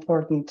it's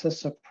important to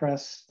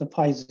suppress the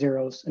pi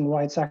zeros and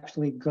why it's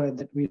actually good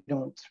that we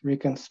don't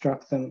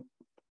reconstruct them.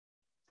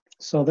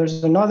 So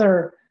there's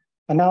another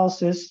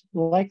analysis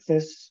like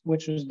this,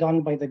 which was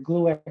done by the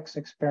GlueX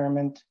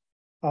experiment.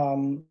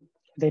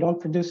 They don't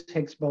produce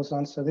Higgs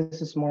bosons, so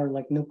this is more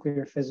like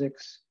nuclear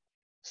physics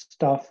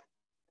stuff.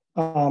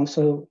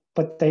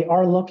 But they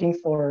are looking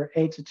for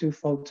 8 to 2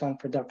 photon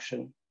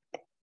production.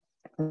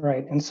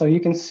 Right, and so you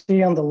can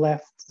see on the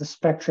left the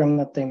spectrum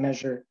that they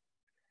measure.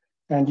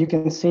 And you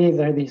can see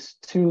there are these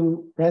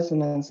two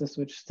resonances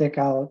which stick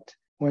out,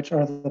 which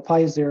are the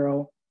pi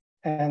zero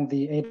and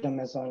the eta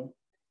meson.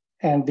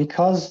 And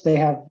because they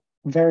have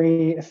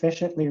very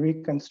efficiently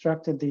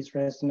reconstructed these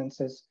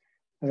resonances,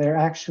 they're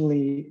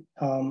actually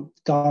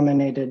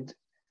dominated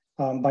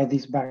by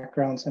these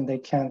backgrounds, and they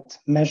can't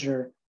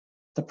measure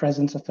the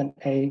presence of an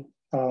A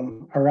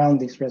around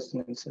these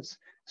resonances.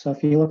 So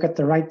if you look at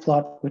the right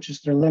plot, which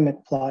is their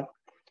limit plot,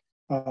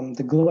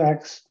 the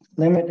GlueX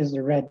limit is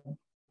the red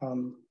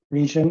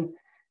region.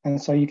 And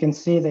so you can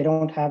see they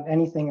don't have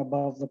anything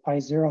above the pi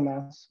zero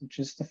mass, which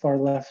is the far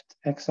left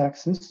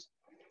x-axis.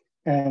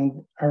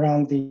 And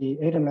around the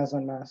eta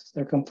meson mass,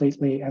 they're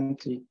completely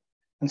empty.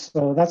 And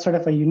so that's sort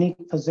of a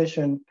unique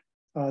position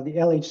the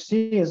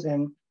LHC is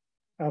in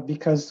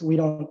because we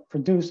don't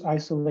produce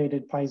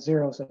isolated pi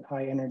zeros at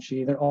high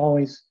energy. They're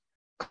always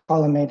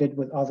collimated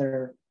with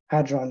other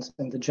hadrons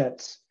in the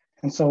jets.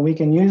 And so we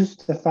can use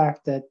the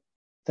fact that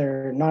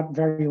they're not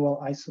very well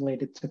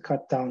isolated to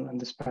cut down on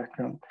this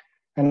background.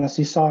 And as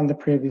you saw in the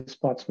previous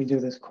plots, we do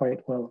this quite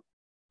well.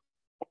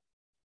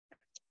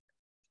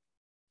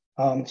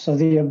 So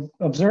the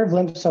observed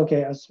limits,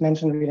 okay, as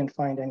mentioned, we didn't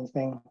find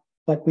anything,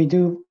 but we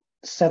do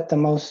set the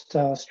most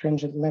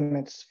stringent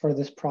limits for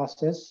this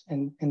process,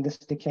 and in this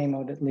decay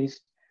mode at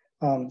least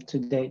to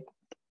date.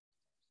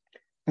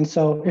 And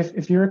so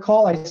if you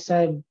recall, I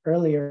said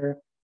earlier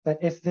that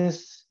if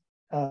this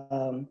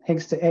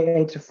Higgs to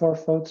AA to 4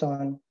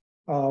 photon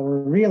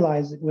were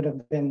realized, it would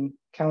have been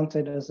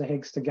counted as a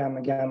Higgs to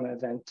gamma gamma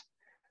event.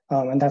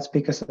 And that's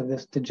because of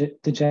this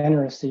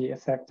degeneracy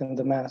effect in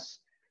the mass.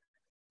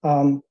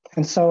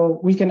 And so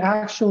we can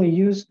actually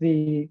use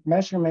the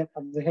measurement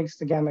of the Higgs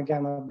to gamma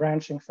gamma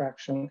branching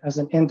fraction as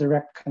an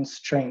indirect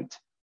constraint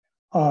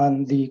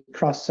on the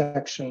cross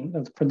section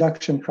of the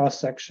production cross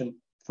section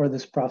for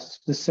this process,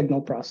 this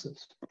signal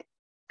process.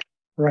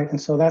 Right,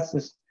 and so that's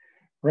this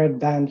red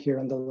band here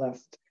on the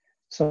left.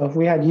 So if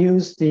we had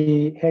used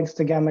the Higgs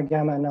to gamma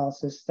gamma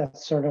analysis,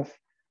 that's sort of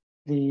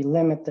the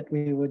limit that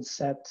we would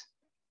set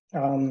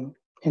in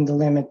the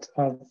limit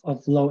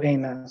of low A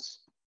mass.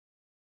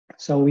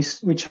 So we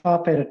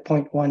chop it at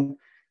 0.1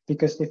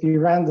 because if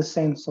you ran the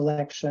same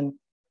selection,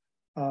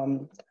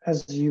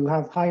 as you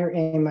have higher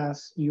A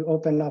mass, you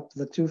open up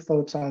the 2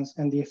 photons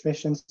and the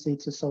efficiency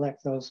to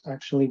select those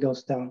actually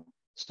goes down.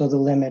 So the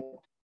limit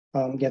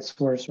gets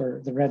worse,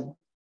 or the red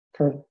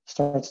curve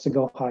starts to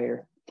go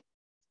higher.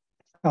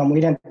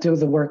 We didn't do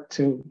the work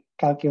to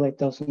calculate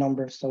those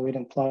numbers, so we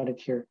didn't plot it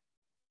here.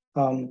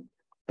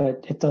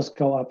 But it does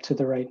go up to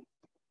the right.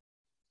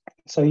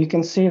 So you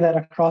can see that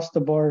across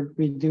the board,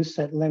 we do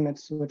set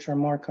limits which are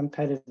more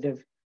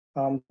competitive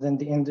than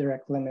the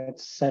indirect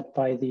limits set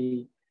by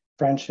the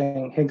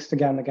branching Higgs to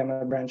gamma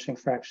gamma branching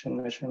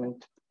fraction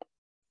measurement.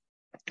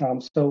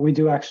 So we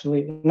do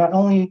actually, not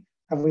only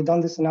have we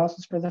done this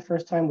analysis for the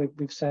first time?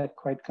 We've set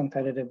quite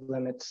competitive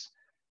limits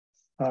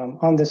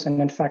on this.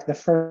 And in fact, the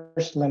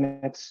first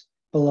limit's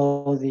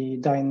below the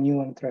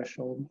Dine-Nguyen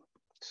threshold,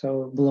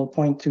 so below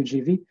 0.2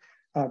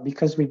 GeV,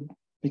 because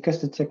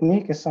the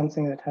technique is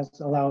something that has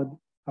allowed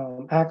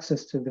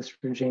access to this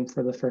regime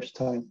for the first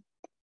time.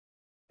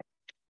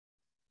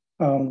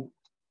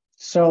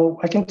 So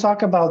I can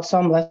talk about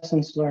some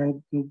lessons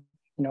learned,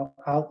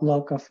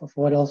 outlook of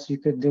what else you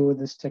could do with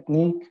this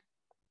technique.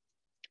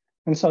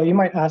 And so you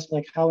might ask,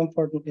 like, how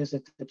important is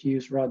it that you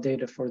use raw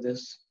data for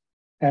this?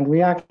 And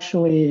we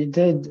actually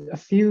did a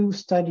few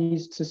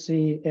studies to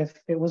see if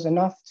it was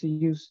enough to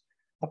use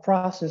a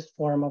processed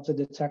form of the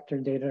detector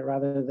data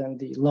rather than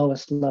the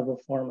lowest level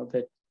form of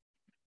it.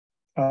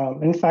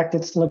 In fact,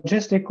 it's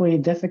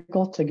logistically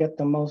difficult to get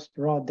the most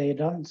raw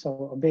data. And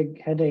so a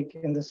big headache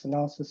in this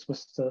analysis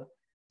was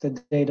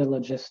the data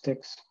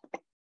logistics.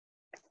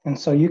 And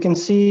so you can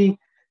see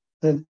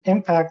the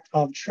impact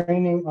of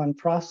training on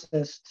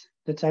processed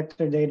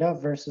detector data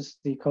versus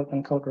the quote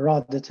unquote raw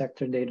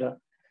detector data.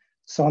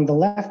 So on the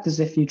left is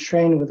if you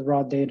train with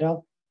raw data.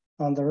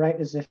 On the right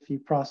is if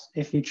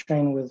you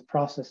train with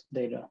processed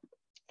data.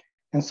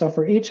 And so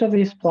for each of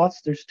these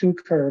plots, there's two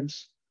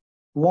curves.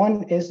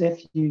 One is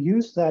if you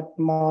use that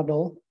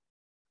model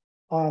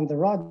on the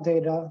raw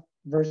data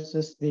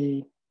versus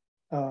the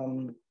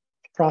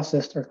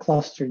processed or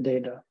clustered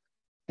data.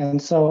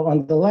 And so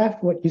on the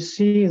left, what you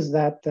see is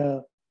that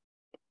the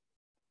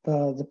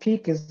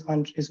peak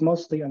is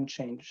mostly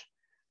unchanged.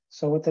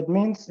 So what that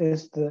means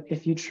is that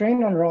if you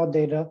train on raw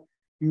data,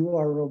 you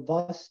are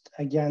robust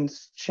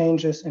against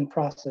changes in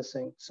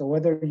processing. So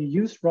whether you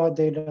use raw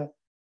data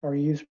or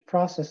you use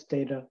processed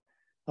data,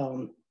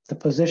 the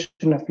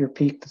position of your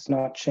peak does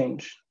not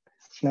change.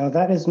 Now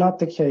that is not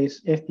the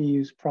case if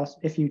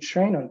you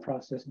train on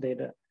processed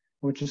data,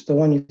 which is the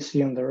one you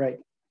see on the right.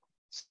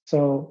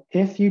 So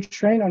if you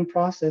train on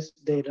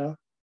processed data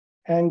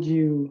and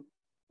you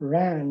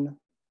ran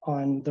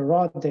on the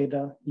raw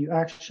data, you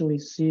actually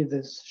see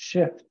this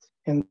shift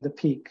in the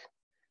peak.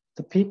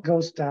 The peak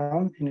goes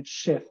down and it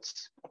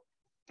shifts.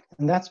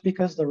 And that's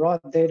because the raw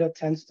data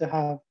tends to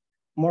have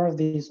more of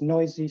these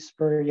noisy,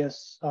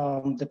 spurious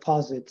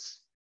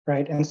deposits,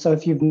 right? And so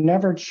if you've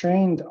never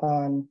trained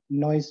on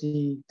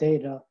noisy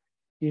data,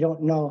 you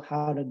don't know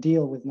how to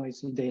deal with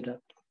noisy data.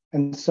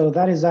 And so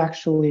that is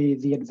actually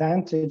the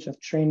advantage of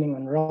training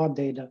on raw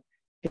data,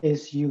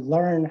 is you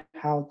learn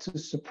how to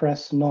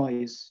suppress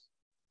noise,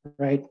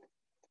 right?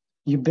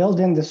 You build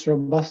in this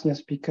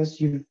robustness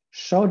because you've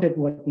showed it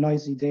what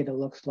noisy data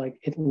looks like.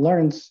 It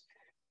learns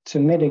to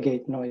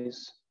mitigate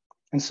noise.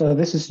 And so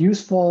this is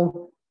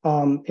useful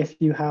if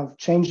you have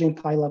changing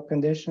pileup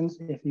conditions,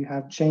 if you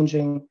have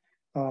changing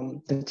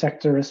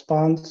detector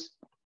response.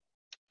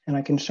 And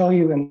I can show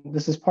you, and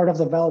this is part of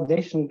the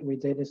validation that we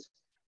did, is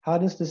how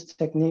does this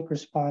technique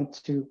respond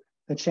to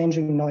the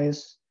changing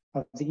noise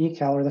of the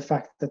ecal, or the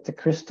fact that the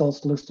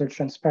crystals lose their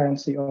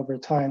transparency over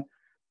time,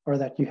 or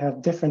that you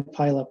have different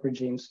pileup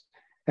regimes.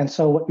 And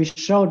so what we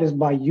showed is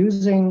by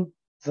using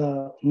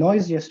the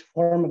noisiest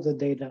form of the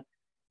data,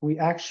 we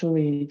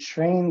actually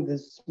train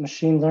this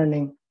machine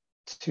learning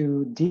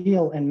to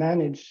deal and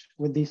manage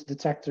with these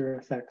detector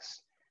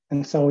effects.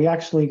 And so we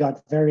actually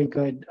got very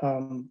good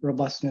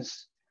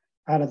robustness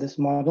out of this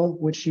model,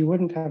 which you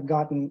wouldn't have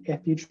gotten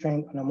if you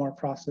trained on a more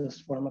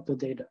processed form of the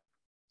data.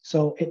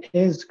 So it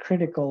is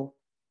critical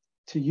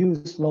to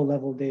use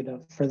low-level data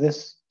for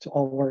this to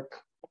all work.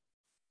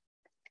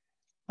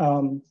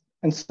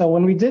 And so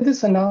when we did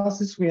this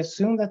analysis, we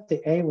assumed that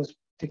the A was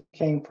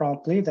decaying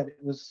promptly, that it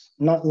was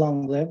not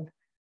long-lived.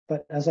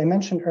 But as I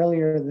mentioned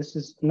earlier, this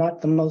is not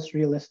the most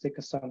realistic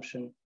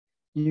assumption.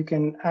 You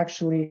can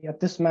actually, at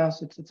this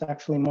mass, it's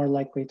actually more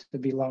likely to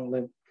be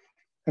long-lived.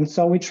 And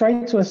so we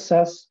tried to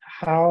assess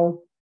how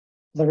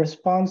the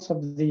response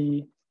of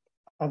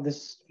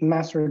this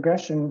mass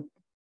regression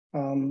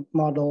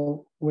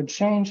model would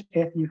change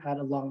if you had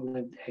a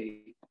long-lived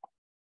A.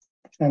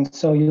 And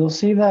so you'll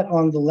see that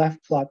on the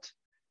left plot.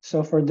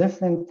 So for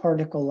different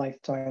particle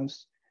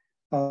lifetimes,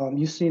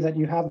 you see that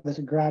you have this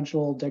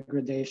gradual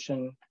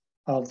degradation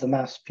of the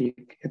mass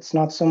peak. It's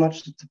not so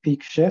much that the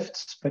peak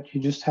shifts, but you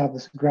just have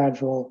this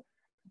gradual,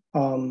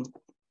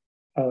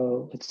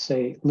 let's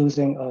say,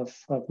 losing of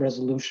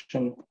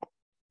resolution.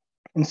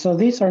 And so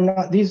these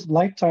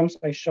lifetimes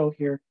I show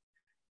here,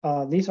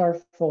 these are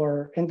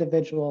for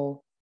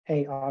individual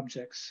A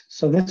objects.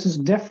 So this is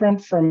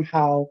different from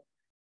how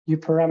you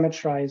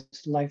parameterize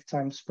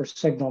lifetimes for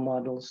signal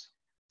models.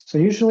 So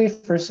usually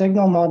for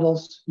signal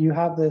models, you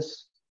have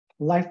this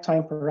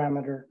lifetime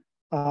parameter,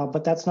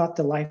 but that's not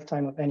the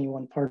lifetime of any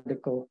one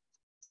particle.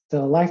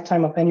 The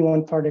lifetime of any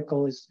one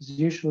particle is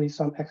usually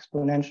some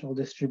exponential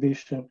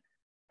distribution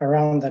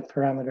around that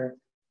parameter.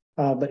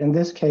 But in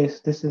this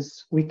case,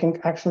 we can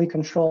actually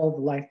control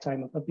the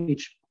lifetime of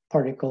each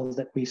particle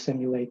that we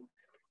simulate.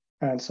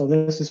 And so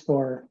this is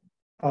for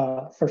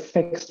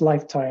fixed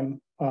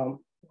lifetime.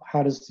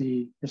 How does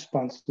the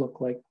response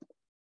look like?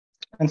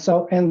 And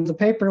so in the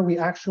paper, we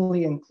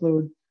actually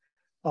include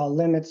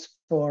limits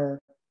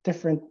for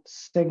different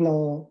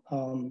signal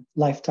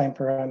lifetime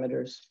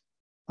parameters.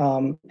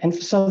 And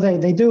so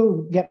they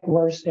do get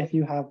worse if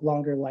you have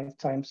longer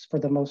lifetimes for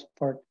the most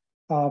part.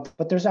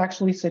 But there's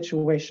actually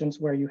situations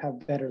where you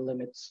have better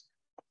limits,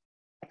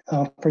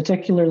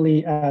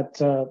 particularly at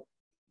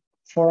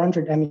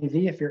 400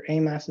 MeV, if your A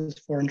mass is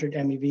 400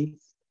 MeV.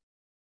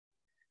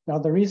 Now,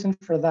 the reason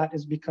for that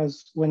is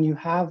because when you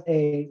have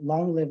a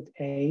long-lived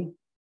A,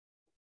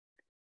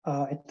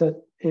 if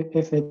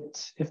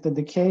the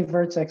decay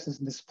vertex is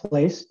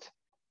displaced,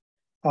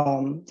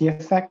 the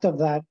effect of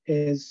that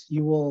is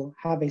you will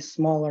have a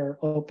smaller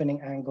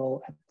opening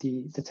angle at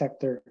the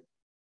detector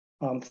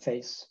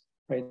face,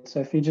 right?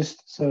 So if you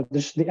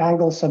the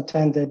angle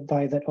subtended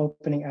by that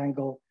opening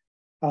angle,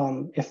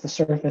 if the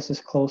surface is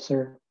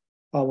closer,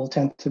 will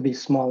tend to be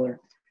smaller.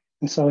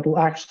 And so it will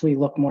actually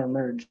look more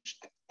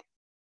merged.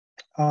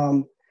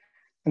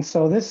 And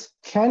so this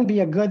can be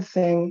a good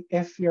thing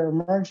if your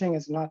merging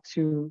is not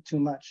too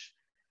much,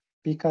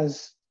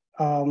 because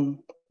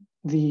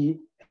the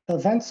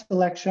event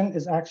selection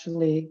is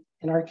actually,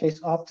 in our case,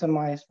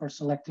 optimized for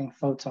selecting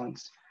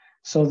photons.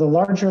 So the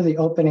larger the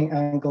opening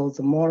angle,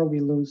 the more we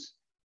lose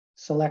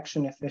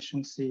selection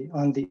efficiency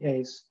on the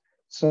A's.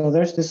 So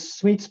there's this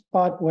sweet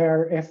spot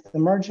where if the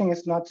merging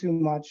is not too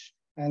much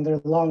and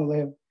they're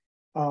long-lived,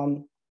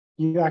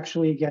 you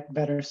actually get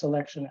better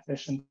selection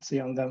efficiency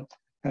on them.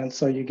 And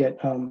so you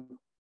get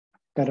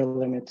better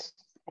limits.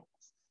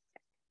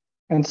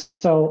 And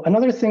so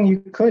another thing you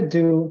could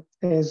do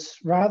is,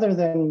 rather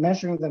than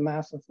measuring the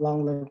mass of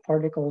long-lived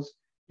particles,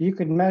 you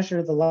could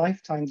measure the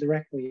lifetime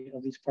directly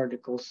of these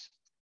particles,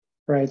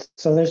 right?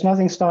 So there's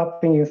nothing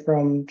stopping you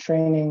from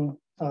training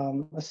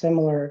a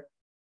similar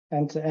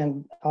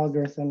end-to-end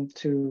algorithm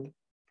to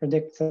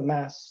predict the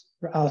mass,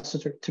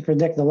 to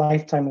predict the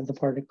lifetime of the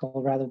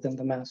particle rather than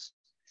the mass.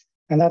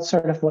 And that's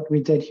sort of what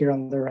we did here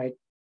on the right.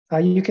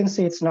 You can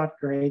see it's not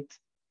great.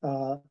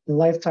 The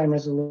lifetime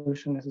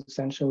resolution is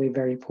essentially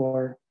very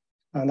poor.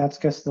 And that's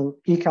because the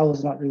eCal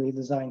is not really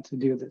designed to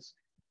do this.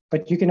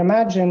 But you can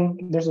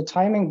imagine there's a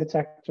timing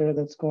detector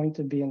that's going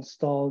to be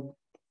installed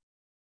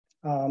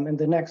in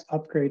the next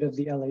upgrade of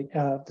the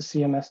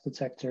CMS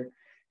detector.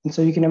 And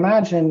so you can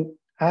imagine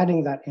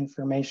adding that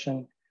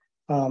information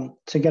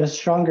to get a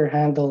stronger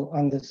handle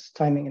on this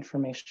timing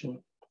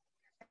information.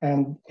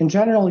 And in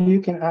general, you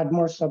can add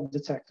more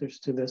sub-detectors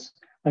to this.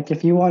 Like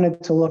if you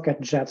wanted to look at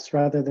jets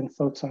rather than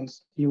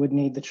photons, you would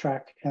need the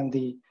track and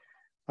the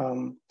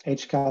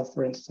HCal,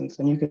 for instance,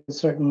 and you could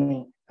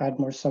certainly add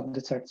more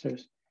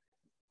sub-detectors.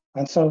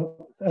 And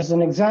so as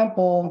an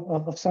example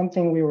of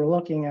something we were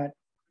looking at,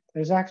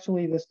 there's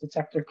actually this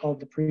detector called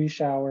the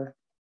pre-shower,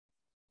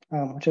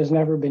 which has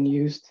never been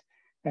used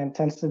and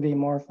tends to be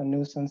more of a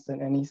nuisance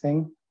than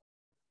anything.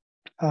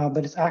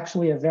 But it's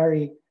actually a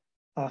very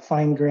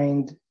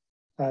fine-grained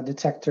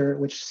detector,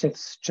 which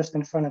sits just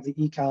in front of the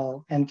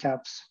eCal end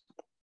caps.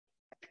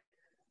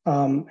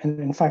 And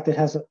in fact, it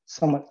has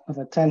somewhat of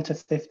a 10 to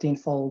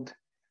 15-fold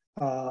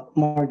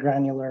more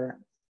granular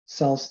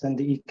cells than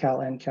the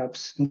eCal end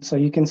caps. And so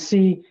you can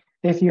see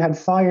if you had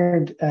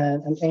fired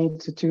an A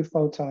to 2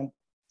 photon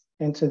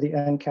into the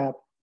end cap,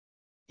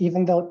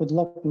 even though it would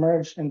look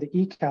merged in the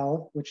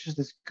eCal, which is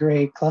this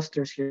gray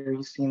clusters here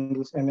you see in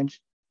this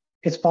image,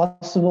 it's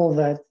possible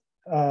that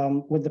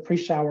with the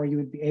pre-shower, you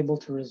would be able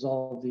to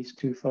resolve these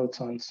 2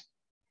 photons,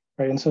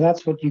 right? And so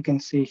that's what you can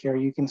see here.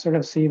 You can sort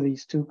of see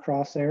these 2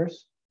 crosshairs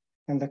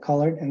and the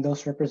colored, and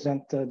those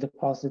represent the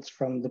deposits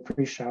from the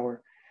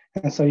pre-shower.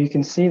 And so you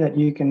can see that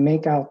you can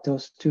make out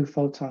those 2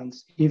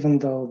 photons, even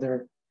though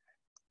they're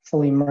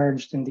fully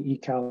merged in the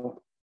eCal.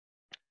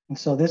 And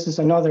so this is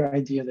another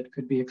idea that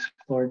could be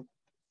explored,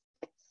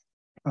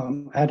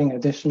 adding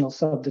additional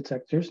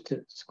sub-detectors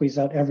to squeeze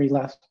out every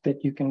last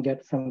bit you can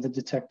get from the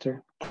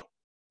detector.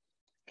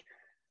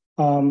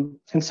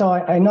 And so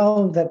I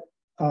know that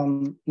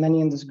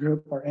many in this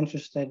group are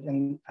interested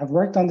and have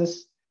worked on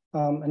this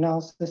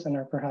analysis and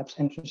are perhaps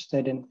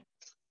interested in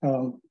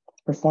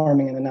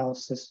performing an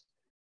analysis.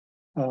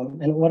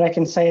 And what I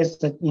can say is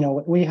that, you know,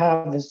 what we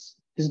have is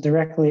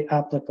directly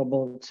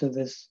applicable to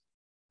this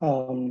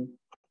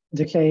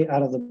decay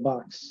out of the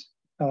box.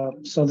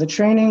 So the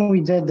training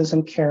we did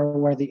doesn't care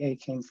where the A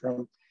came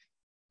from.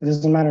 It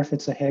doesn't matter if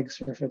it's a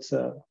Higgs or if it's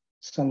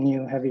some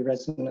new heavy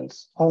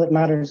resonance. All that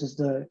matters is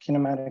the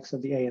kinematics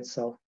of the A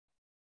itself.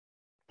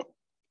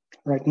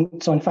 Right,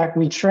 and so in fact,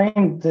 we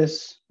trained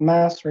this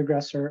mass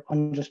regressor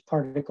on just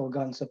particle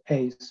guns of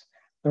A's.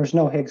 There was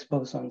no Higgs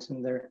bosons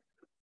in there.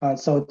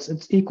 So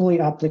it's equally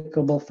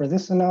applicable for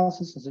this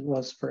analysis as it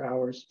was for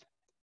ours.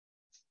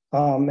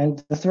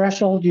 And the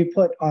threshold you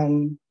put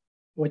on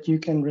what you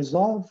can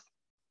resolve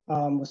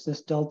was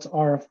this delta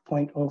R of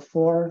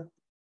 0.04.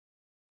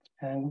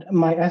 And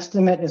my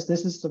estimate is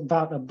this is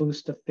about a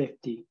boost of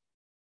 50,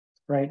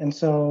 right? And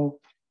so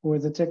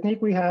with the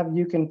technique we have,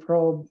 you can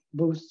probe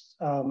boosts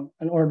an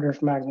order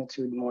of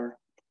magnitude more.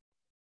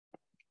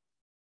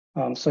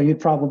 So you'd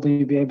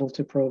probably be able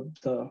to probe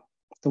the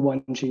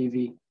 1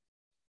 GeV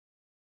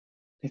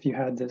if you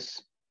had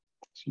this.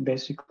 So you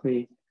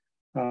basically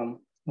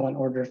one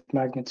order of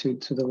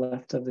magnitude to the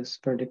left of this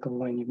vertical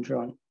line you've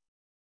drawn.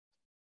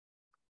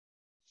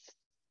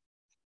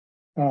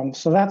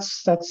 So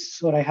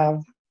that's what I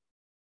have.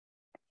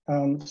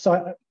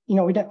 You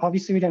know,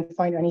 obviously we didn't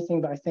find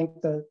anything, but I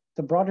think the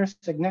broader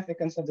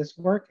significance of this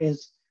work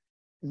is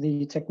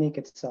the technique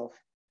itself,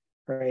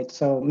 right?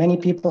 So many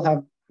people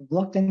have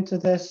looked into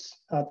this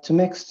to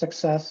mixed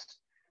success.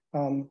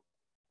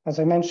 As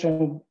I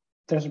mentioned,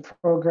 there's a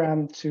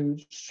program to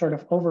sort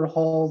of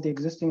overhaul the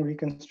existing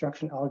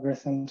reconstruction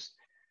algorithms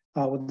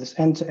with this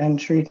end-to-end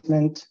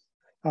treatment.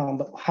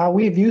 But how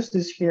we've used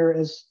this here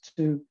is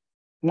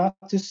not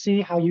to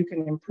see how you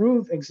can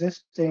improve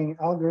existing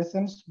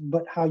algorithms,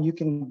 but how you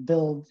can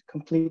build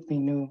completely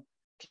new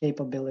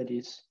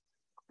capabilities,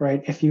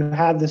 right? If you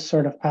had this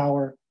sort of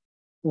power,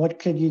 what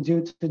could you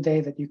do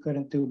today that you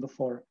couldn't do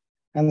before?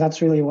 And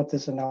that's really what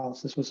this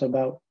analysis was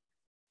about.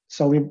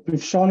 So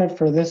we've shown it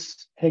for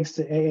this Higgs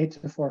to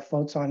A8-4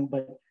 photon,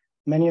 but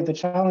many of the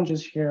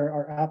challenges here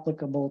are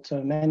applicable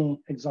to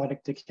many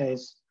exotic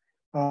decays.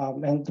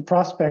 And the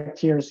prospect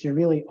here is you're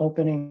really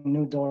opening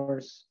new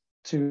doors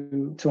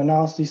to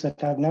analyses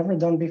that I've never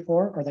done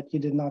before or that you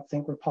did not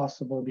think were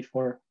possible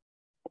before.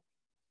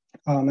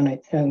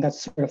 And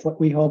that's sort of what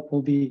we hope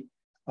will be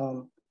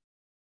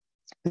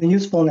the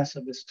usefulness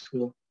of this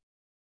tool.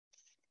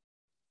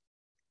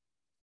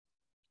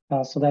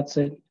 So that's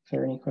it. If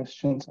there are any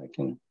questions, I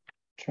can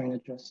try and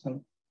address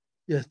them.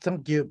 Yes,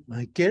 thank you,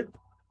 Michael.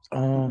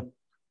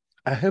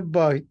 I have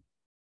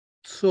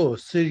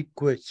three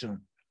questions.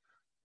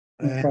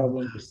 No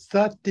problem.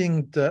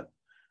 Starting the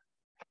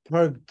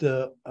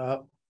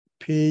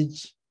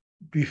page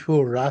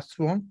before last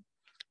one,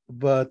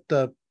 but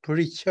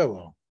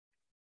pre-shower.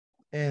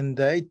 And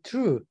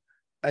true,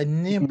 I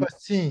never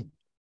seen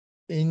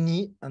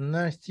any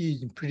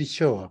analysis in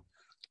pre-shower.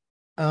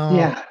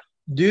 Yeah.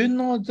 Do you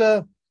know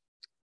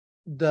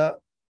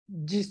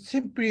just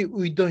simply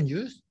we don't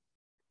use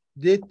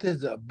data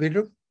is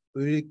available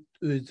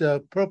with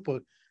a proper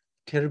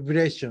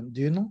calibration?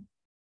 Do you know?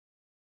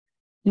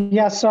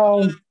 Yeah,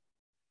 so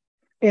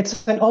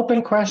it's an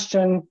open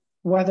question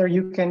whether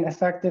you can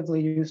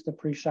effectively use the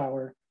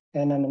pre-shower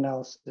in an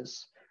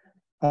analysis.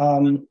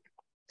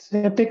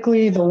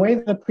 Typically, the way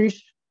the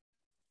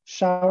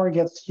pre-shower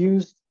gets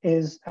used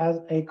is as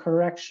a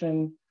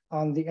correction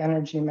on the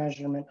energy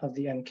measurement of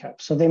the NCAP.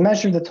 So they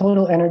measure the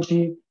total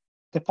energy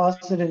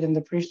deposited in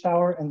the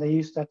pre-shower, and they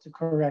use that to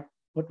correct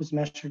what was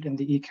measured in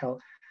the ecal.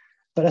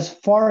 But as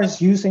far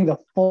as using the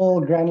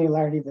full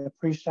granularity of the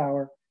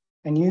pre-shower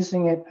and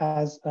using it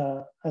as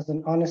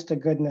an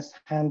honest-to-goodness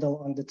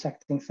handle on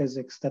detecting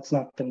physics, that's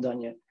not been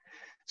done yet.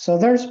 So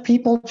there's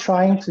people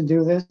trying to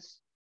do this.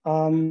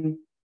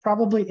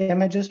 Probably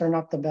images are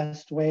not the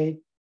best way.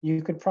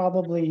 You could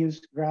probably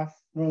use graph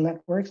neural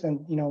networks,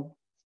 and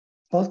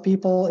both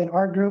people in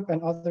our group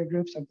and other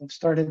groups have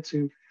started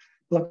to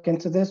look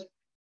into this.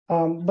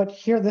 But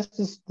here,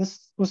 this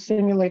was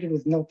simulated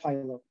with no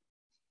pilot,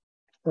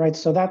 right?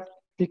 So that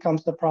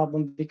becomes the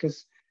problem,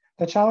 because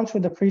the challenge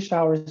with the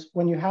pre-shower is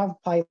when you have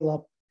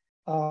pileup,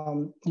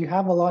 you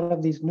have a lot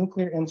of these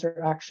nuclear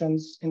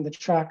interactions in the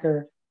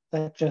tracker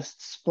that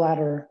just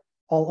splatter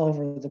all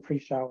over the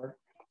pre-shower.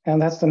 And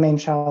that's the main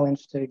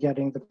challenge to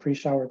getting the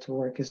pre-shower to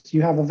work, is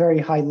you have a very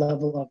high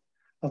level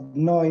of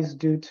noise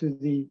due to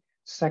the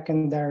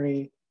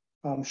secondary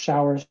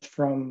showers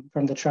from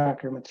the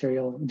tracker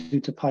material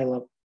due to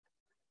pileup.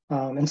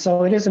 And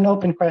so it is an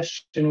open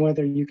question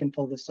whether you can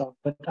pull this off,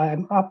 but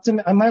I'm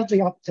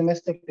mildly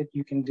optimistic that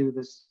you can do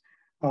this.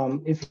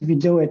 If you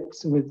do it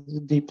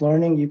with deep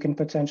learning, you can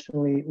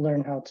potentially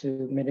learn how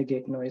to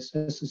mitigate noise,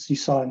 as you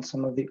saw in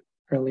some of the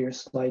earlier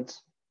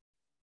slides.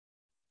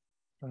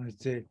 I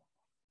see.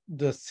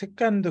 The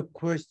second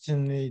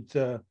question is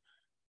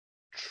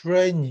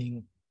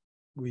training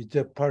with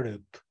the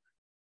pileup.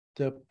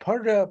 The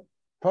pileup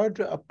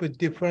is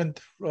different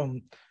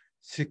from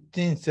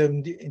 16,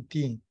 17,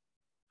 18.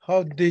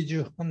 How did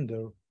you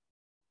handle?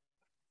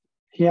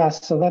 Yeah,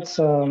 so that's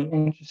an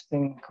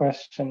interesting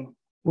question.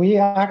 We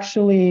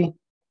actually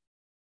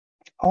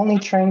only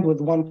trained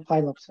with one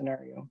pileup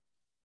scenario.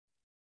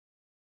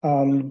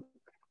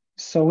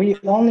 So we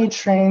only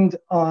trained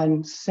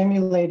on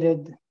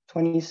simulated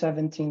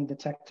 2017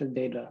 detector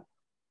data.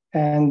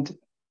 And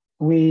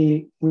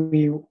we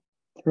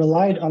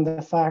relied on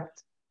the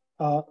fact,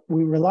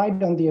 we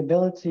relied on the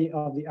ability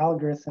of the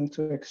algorithm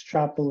to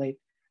extrapolate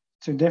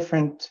to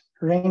different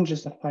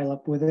ranges of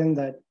pileup within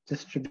that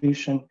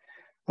distribution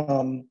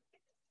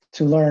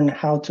to learn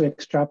how to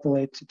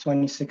extrapolate to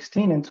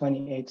 2016 and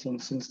 2018,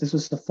 since this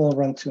was the full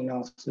run-2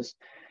 analysis.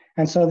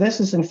 And so this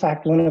is in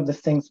fact one of the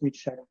things we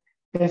checked.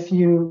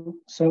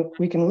 So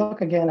we can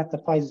look again at the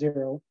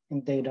pi0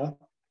 in data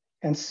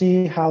and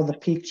see how the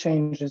peak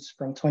changes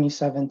from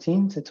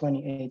 2017 to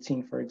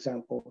 2018, for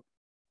example.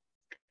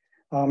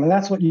 And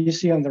that's what you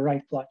see on the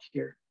right plot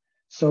here.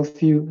 So if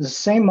the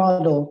same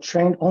model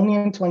trained only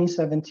in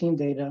 2017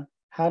 data,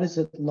 how does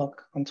it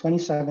look on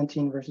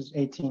 2017 versus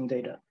 18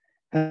 data?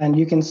 And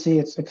you can see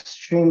it's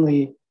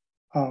extremely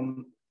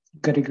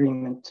good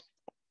agreement.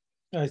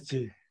 I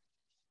see.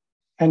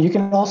 And you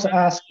can also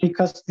ask,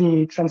 because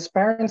the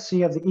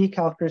transparency of the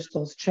ECAL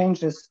crystals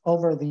changes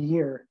over the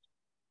year.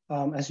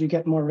 As you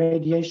get more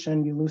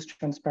radiation, you lose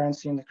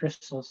transparency in the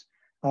crystals.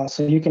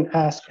 So you can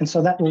ask, and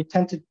so that will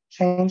tend to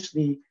change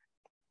the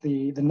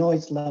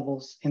noise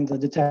levels in the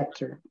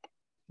detector.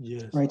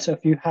 Yes. Right. So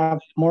if you have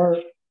more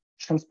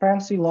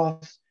transparency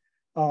loss,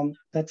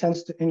 that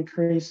tends to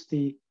increase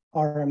the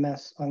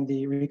RMS on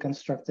the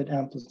reconstructed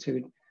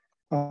amplitude.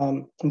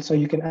 And so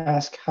you can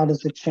ask, how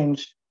does it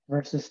change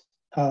versus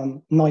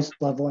noise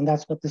level? And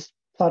that's what this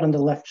plot on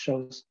the left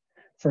shows.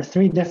 For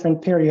 3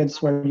 different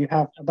periods where you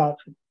have about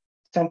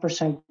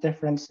 10%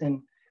 difference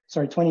in,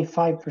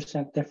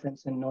 25%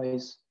 difference in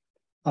noise,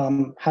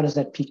 how does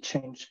that peak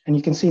change? And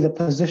you can see the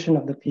position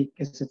of the peak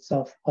is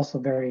itself also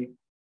very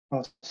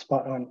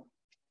spot on.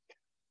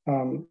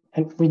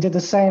 And we did the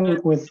same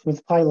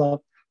with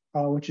pileup,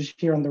 which is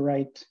here on the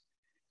right.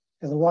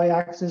 The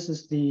y-axis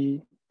is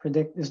the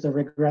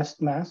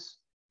regressed mass,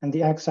 and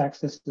the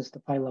x-axis is the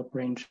pileup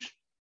range.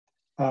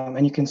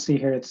 And you can see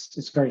here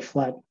it's very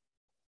flat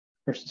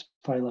versus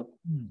pileup.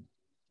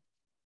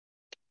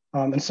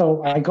 And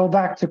so I go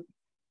back to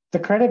the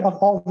credit of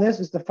all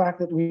this is the fact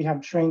that we have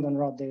trained on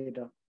raw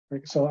data.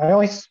 Right? So I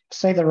always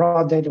say the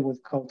raw data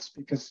with quotes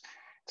because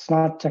it's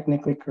not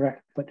technically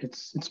correct, but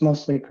it's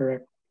mostly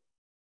correct.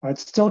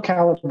 It's still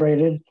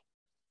calibrated.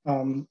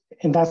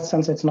 In that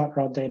sense, it's not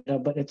raw data,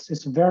 but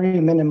it's very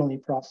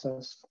minimally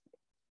processed.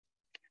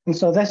 And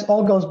so this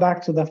all goes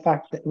back to the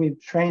fact that we've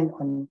trained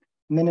on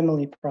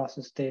minimally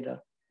processed data.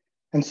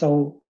 And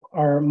so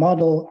our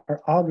model,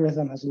 our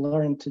algorithm has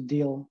learned to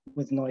deal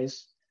with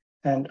noise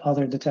and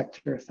other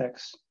detector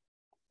effects.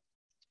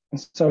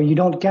 And so you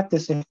don't get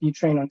this if you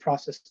train on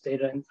processed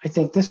data. And I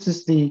think this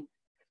is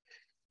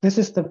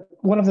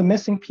one of the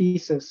missing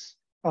pieces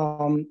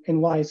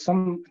in why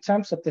some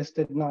attempts at this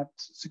did not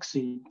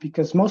succeed,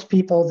 because most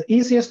people, the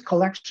easiest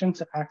collection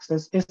to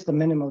access is the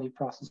minimally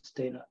processed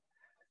data.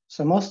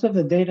 So most of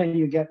the data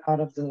you get out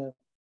of the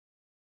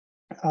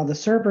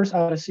servers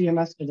out of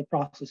CMS are the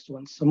processed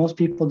ones. So most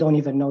people don't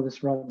even know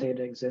this raw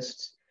data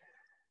exists.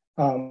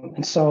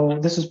 And so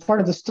this is part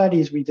of the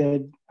studies we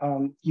did.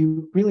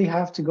 You really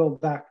have to go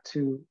back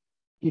to,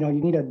 you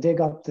need to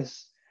dig up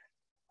this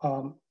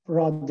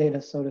raw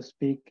data, so to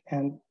speak,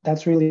 and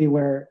that's really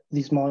where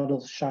these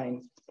models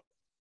shine.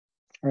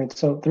 All right,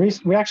 so the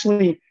reason we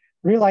actually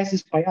realized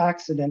this by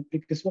accident,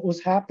 because what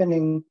was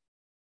happening,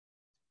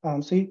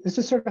 this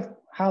is sort of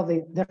how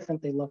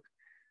different they look.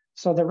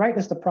 So the right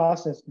is the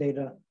processed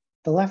data,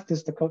 the left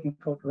is the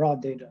quote-unquote raw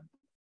data.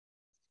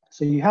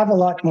 So you have a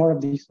lot more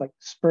of these like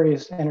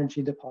spurious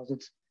energy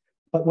deposits,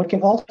 but what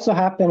can also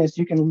happen is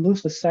you can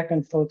lose the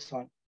second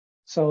photon.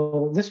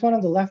 So this one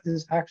on the left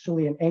is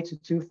actually an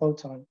 8-2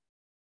 photon,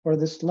 where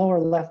this lower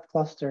left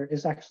cluster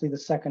is actually the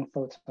second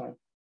photon.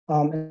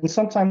 And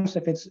sometimes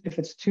if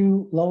it's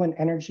too low in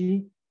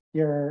energy,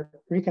 your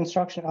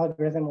reconstruction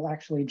algorithm will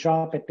actually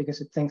drop it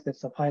because it thinks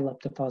it's a pileup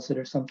deposit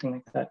or something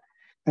like that.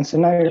 And so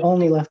now you're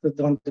only left with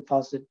one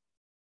deposit.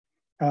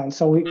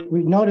 So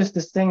we noticed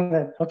this thing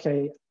that,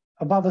 okay,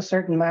 above a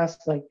certain mass,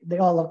 like they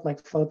all look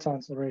like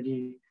photons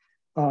already.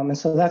 And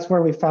so that's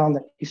where we found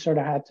that you sort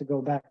of had to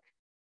go back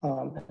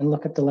and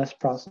look at the less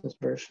processed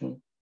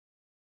version.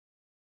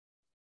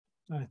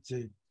 I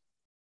see.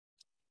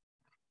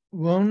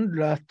 One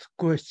last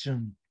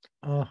question.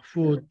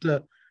 For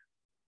the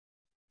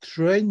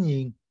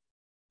training,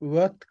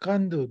 what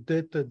kind of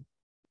data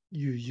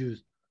you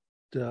use?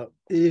 The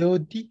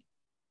AOD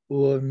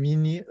or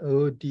mini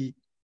AOD?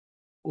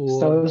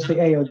 So it was the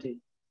AOD.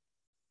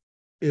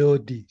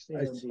 AOD. The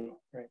AOD,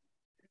 right.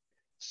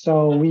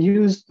 So we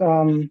used, I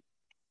don't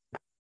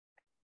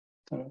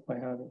know if I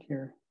have it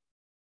here.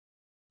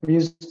 We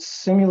used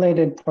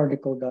simulated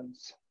particle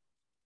guns.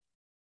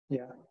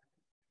 Yeah.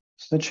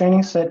 So the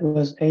training set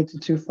was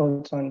 8-2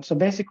 photons. So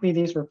basically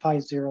these were pi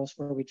zeros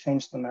where we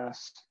changed the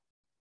mass.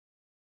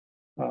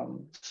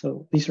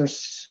 So these were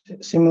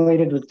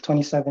simulated with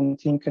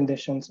 2017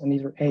 conditions, and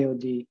these were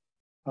AOD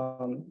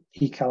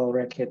ecal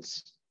rec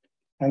hits.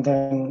 And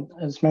then,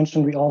 as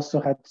mentioned, we also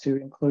had to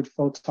include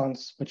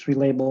photons, which we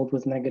labeled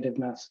with negative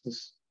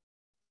masses.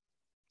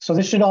 So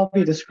this should all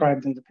be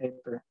described in the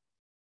paper.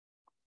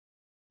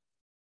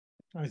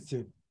 I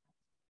see.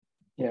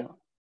 Yeah.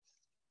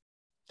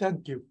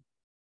 Thank you.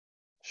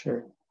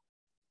 Sure.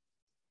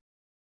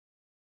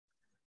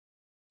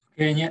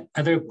 Okay, any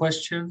other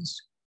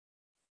questions?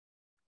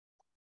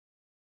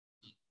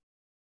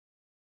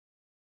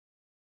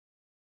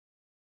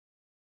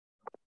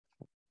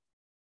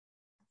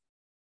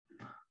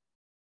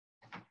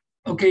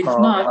 Okay, if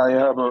not, I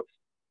have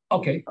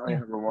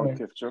one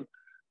question.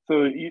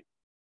 So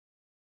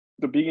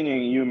the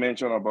beginning you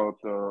mentioned about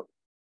the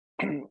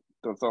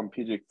some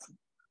physics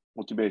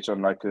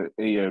motivation like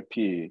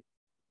ALP,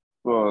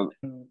 but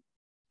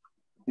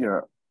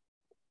yeah,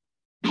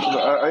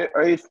 I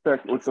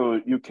expect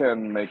also you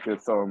can make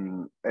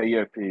some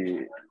ALP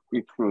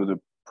include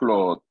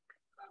plot,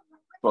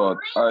 but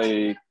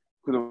I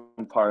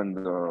couldn't find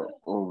the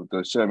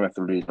CMS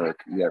result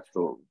yet.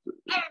 So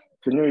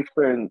can you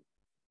explain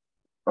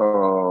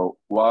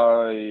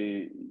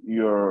why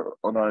your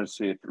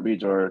analysis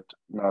result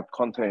not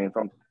contain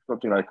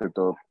something like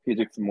the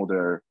physics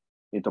model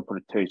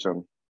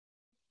interpretation?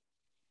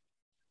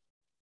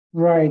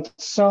 Right.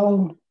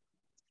 So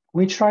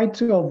we tried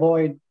to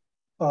avoid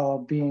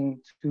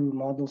being too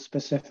model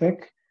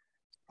specific.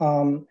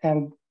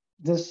 And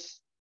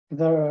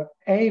the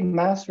A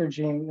mass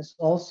regime is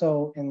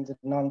also in the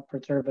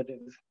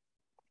non-perturbative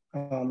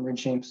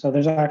regime. So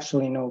there's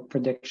actually no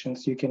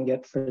predictions you can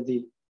get for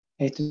the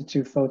 8 to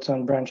 2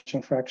 photon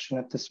branching fraction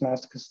at this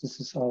mass, because this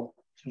is all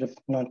sort of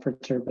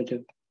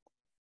non-perturbative.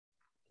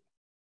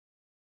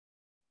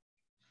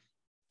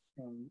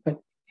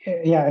 But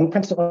yeah, in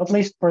principle, at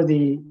least for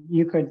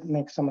you could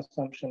make some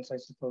assumptions, I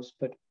suppose,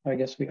 but I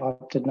guess we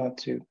opted not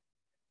to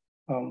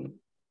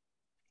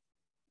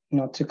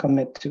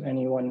commit to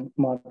any one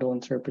model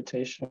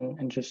interpretation,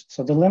 and just,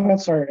 so the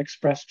limits are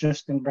expressed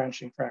just in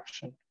branching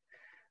fraction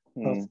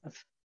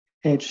of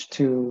H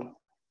to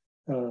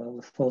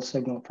the full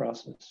signal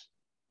process.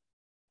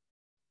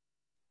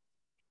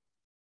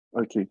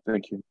 Okay,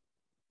 thank you.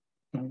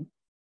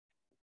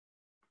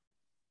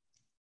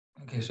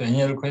 Okay, so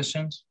any other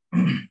questions?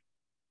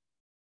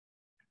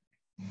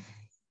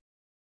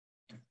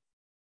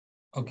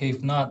 Okay,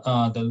 if not,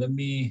 then let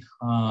me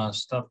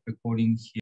stop recording here.